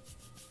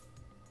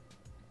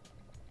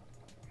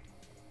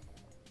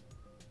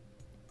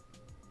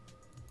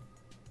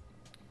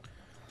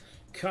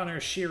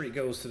 Connor Sheary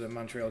goes to the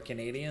Montreal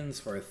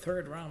Canadiens for a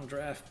third round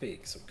draft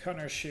pick. So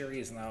Connor Sheary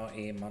is now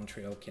a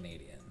Montreal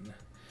Canadian.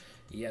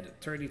 He had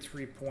a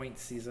 33-point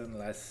season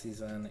last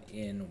season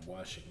in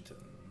Washington.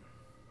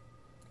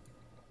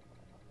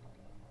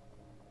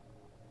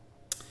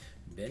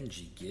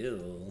 Benji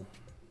Gill.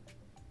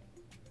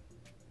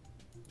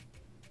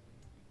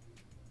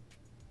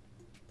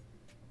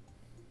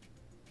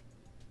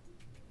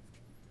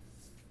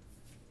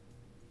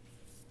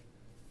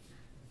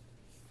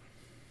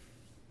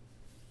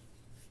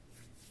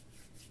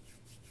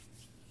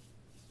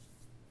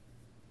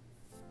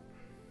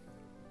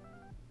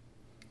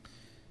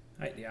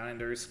 Right, the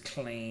Islanders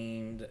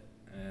claimed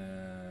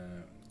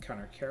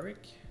Connor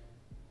Carrick.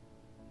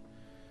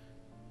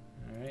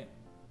 All right.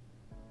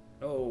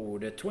 Oh,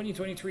 the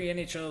 2023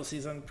 NHL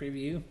season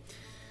preview.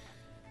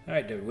 All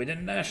right, with the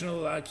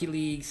National Hockey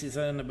League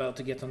season about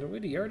to get underway,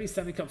 the early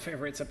Stanley Cup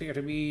favorites appear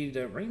to be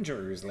the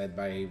Rangers, led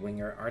by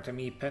winger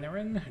Artemi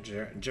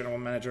Panarin. General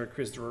manager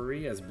Chris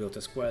Drury has built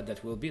a squad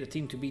that will be the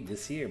team to beat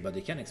this year, but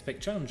they can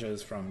expect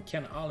challenges from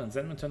Ken Holland's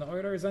Edmonton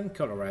Oilers and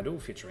Colorado,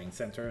 featuring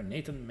center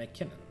Nathan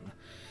McKinnon.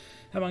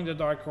 Among the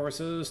dark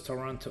horses,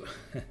 Toronto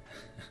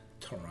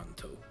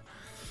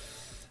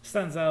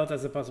stands out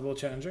as a possible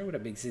challenger with a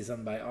big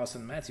season by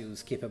Austin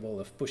Matthews, capable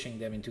of pushing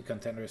them into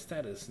contender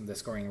status. In the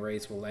scoring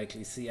race will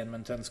likely see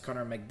Edmonton's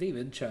Connor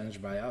McDavid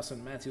challenged by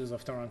Austin Matthews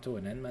of Toronto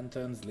and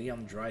Edmonton's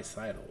Leon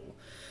Draisaitl.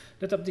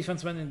 The top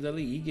defenseman in the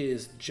league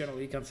is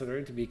generally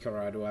considered to be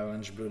Colorado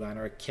Avalanche blue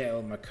liner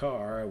Cale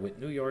Makar, with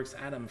New York's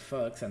Adam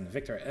Fox and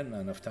Victor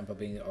Edmond of Tampa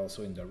Bay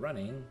also in the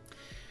running.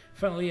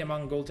 Finally,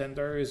 among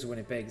goaltenders,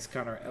 Winnipeg's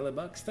Connor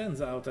Hellebuck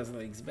stands out as the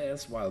league's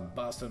best, while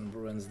Boston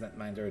Bruins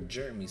netminder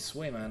Jeremy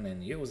Swayman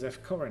and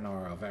Josef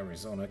Korenar of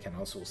Arizona can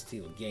also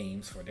steal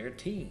games for their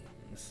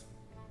teams.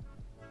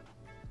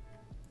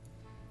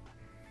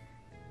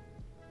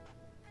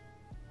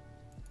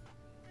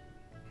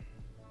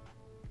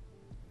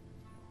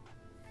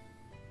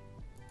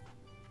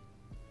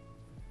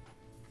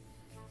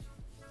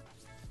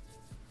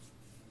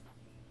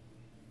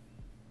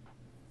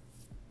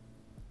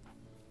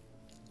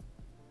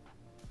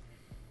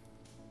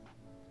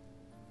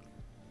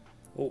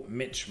 Oh,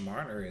 Mitch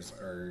Marner is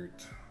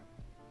hurt.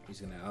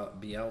 He's going to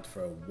be out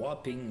for a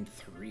whopping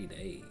 3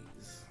 days.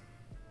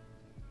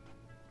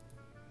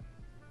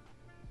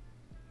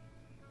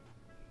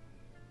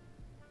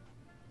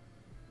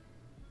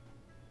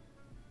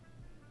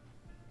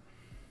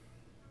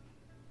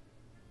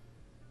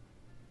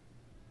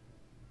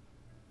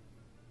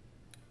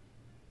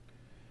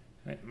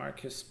 Right,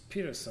 Marcus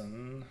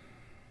Peterson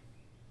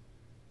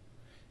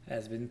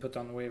has been put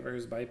on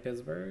waivers by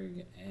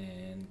Pittsburgh,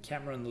 and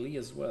Cameron Lee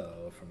as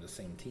well from the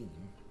same team.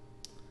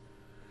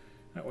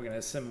 Right, we're going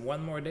to sim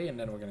one more day, and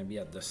then we're going to be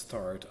at the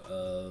start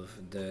of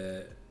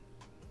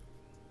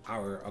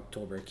our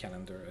October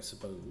calendar, I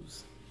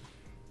suppose.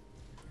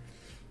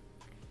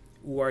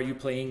 Who are you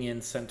playing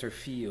in center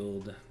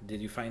field?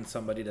 Did you find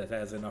somebody that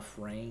has enough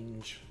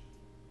range?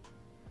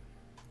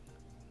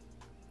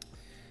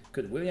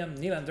 Could William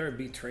Nylander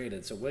be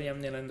traded? So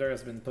William Nylander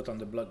has been put on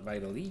the block by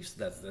the Leafs.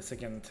 That's the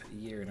second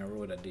year in a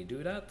row that they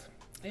do that.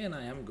 And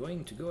I am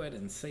going to go ahead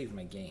and save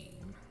my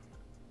game.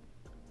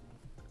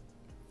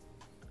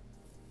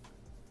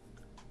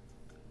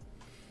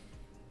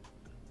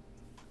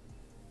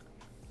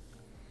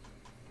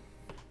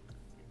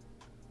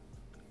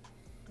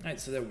 Alright,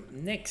 so the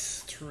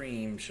next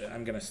stream,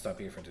 I'm going to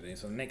stop here for today.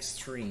 So the next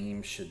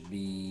stream should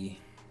be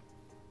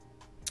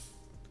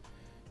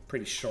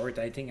pretty short,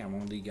 I think. I'm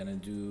only gonna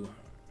do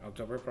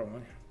October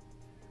probably.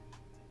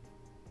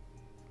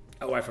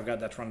 Oh, I forgot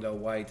that Rondell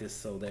White is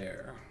still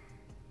there.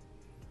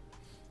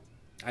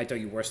 I thought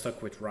you were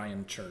stuck with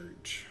Ryan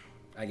Church.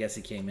 I guess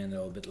he came in a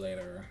little bit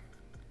later.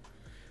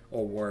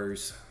 Or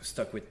worse,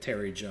 stuck with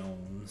Terry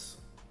Jones.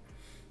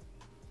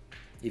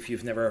 If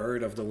you've never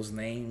heard of those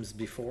names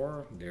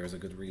before, there's a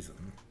good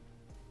reason.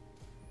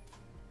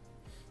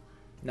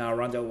 Now,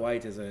 Rondell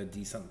White is a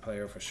decent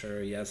player for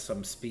sure. He has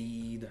some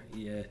speed.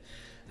 Yeah.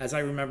 As I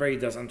remember, he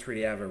doesn't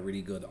really have a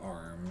really good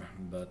arm,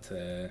 but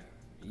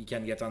he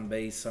can get on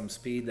base, some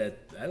speed, a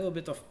little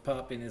bit of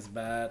pop in his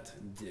bat,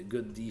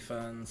 good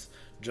defense,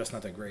 just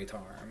not a great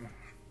arm.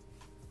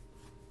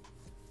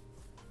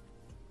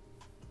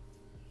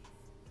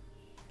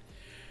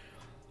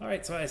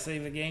 Alright, so I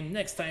save the game.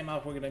 Next time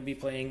out, we're going to be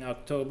playing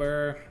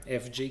October.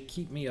 FJ,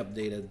 keep me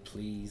updated,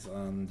 please,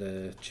 on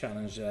the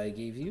challenge that I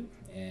gave you.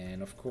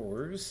 And of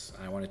course,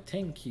 I want to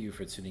thank you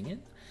for tuning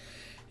in.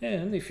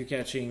 And if you're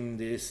catching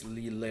this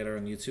later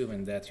on YouTube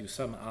and that you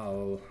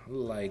somehow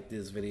like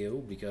this video,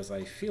 because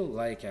I feel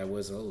like I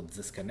was a little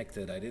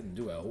disconnected, I didn't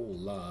do a whole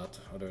lot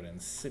other than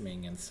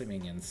simming and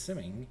simming and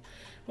simming,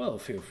 well,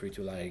 feel free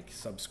to like,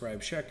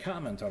 subscribe, share,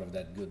 comment, all of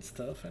that good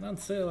stuff. And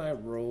until I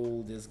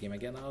roll this game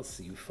again, I'll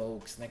see you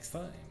folks next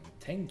time.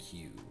 Thank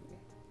you.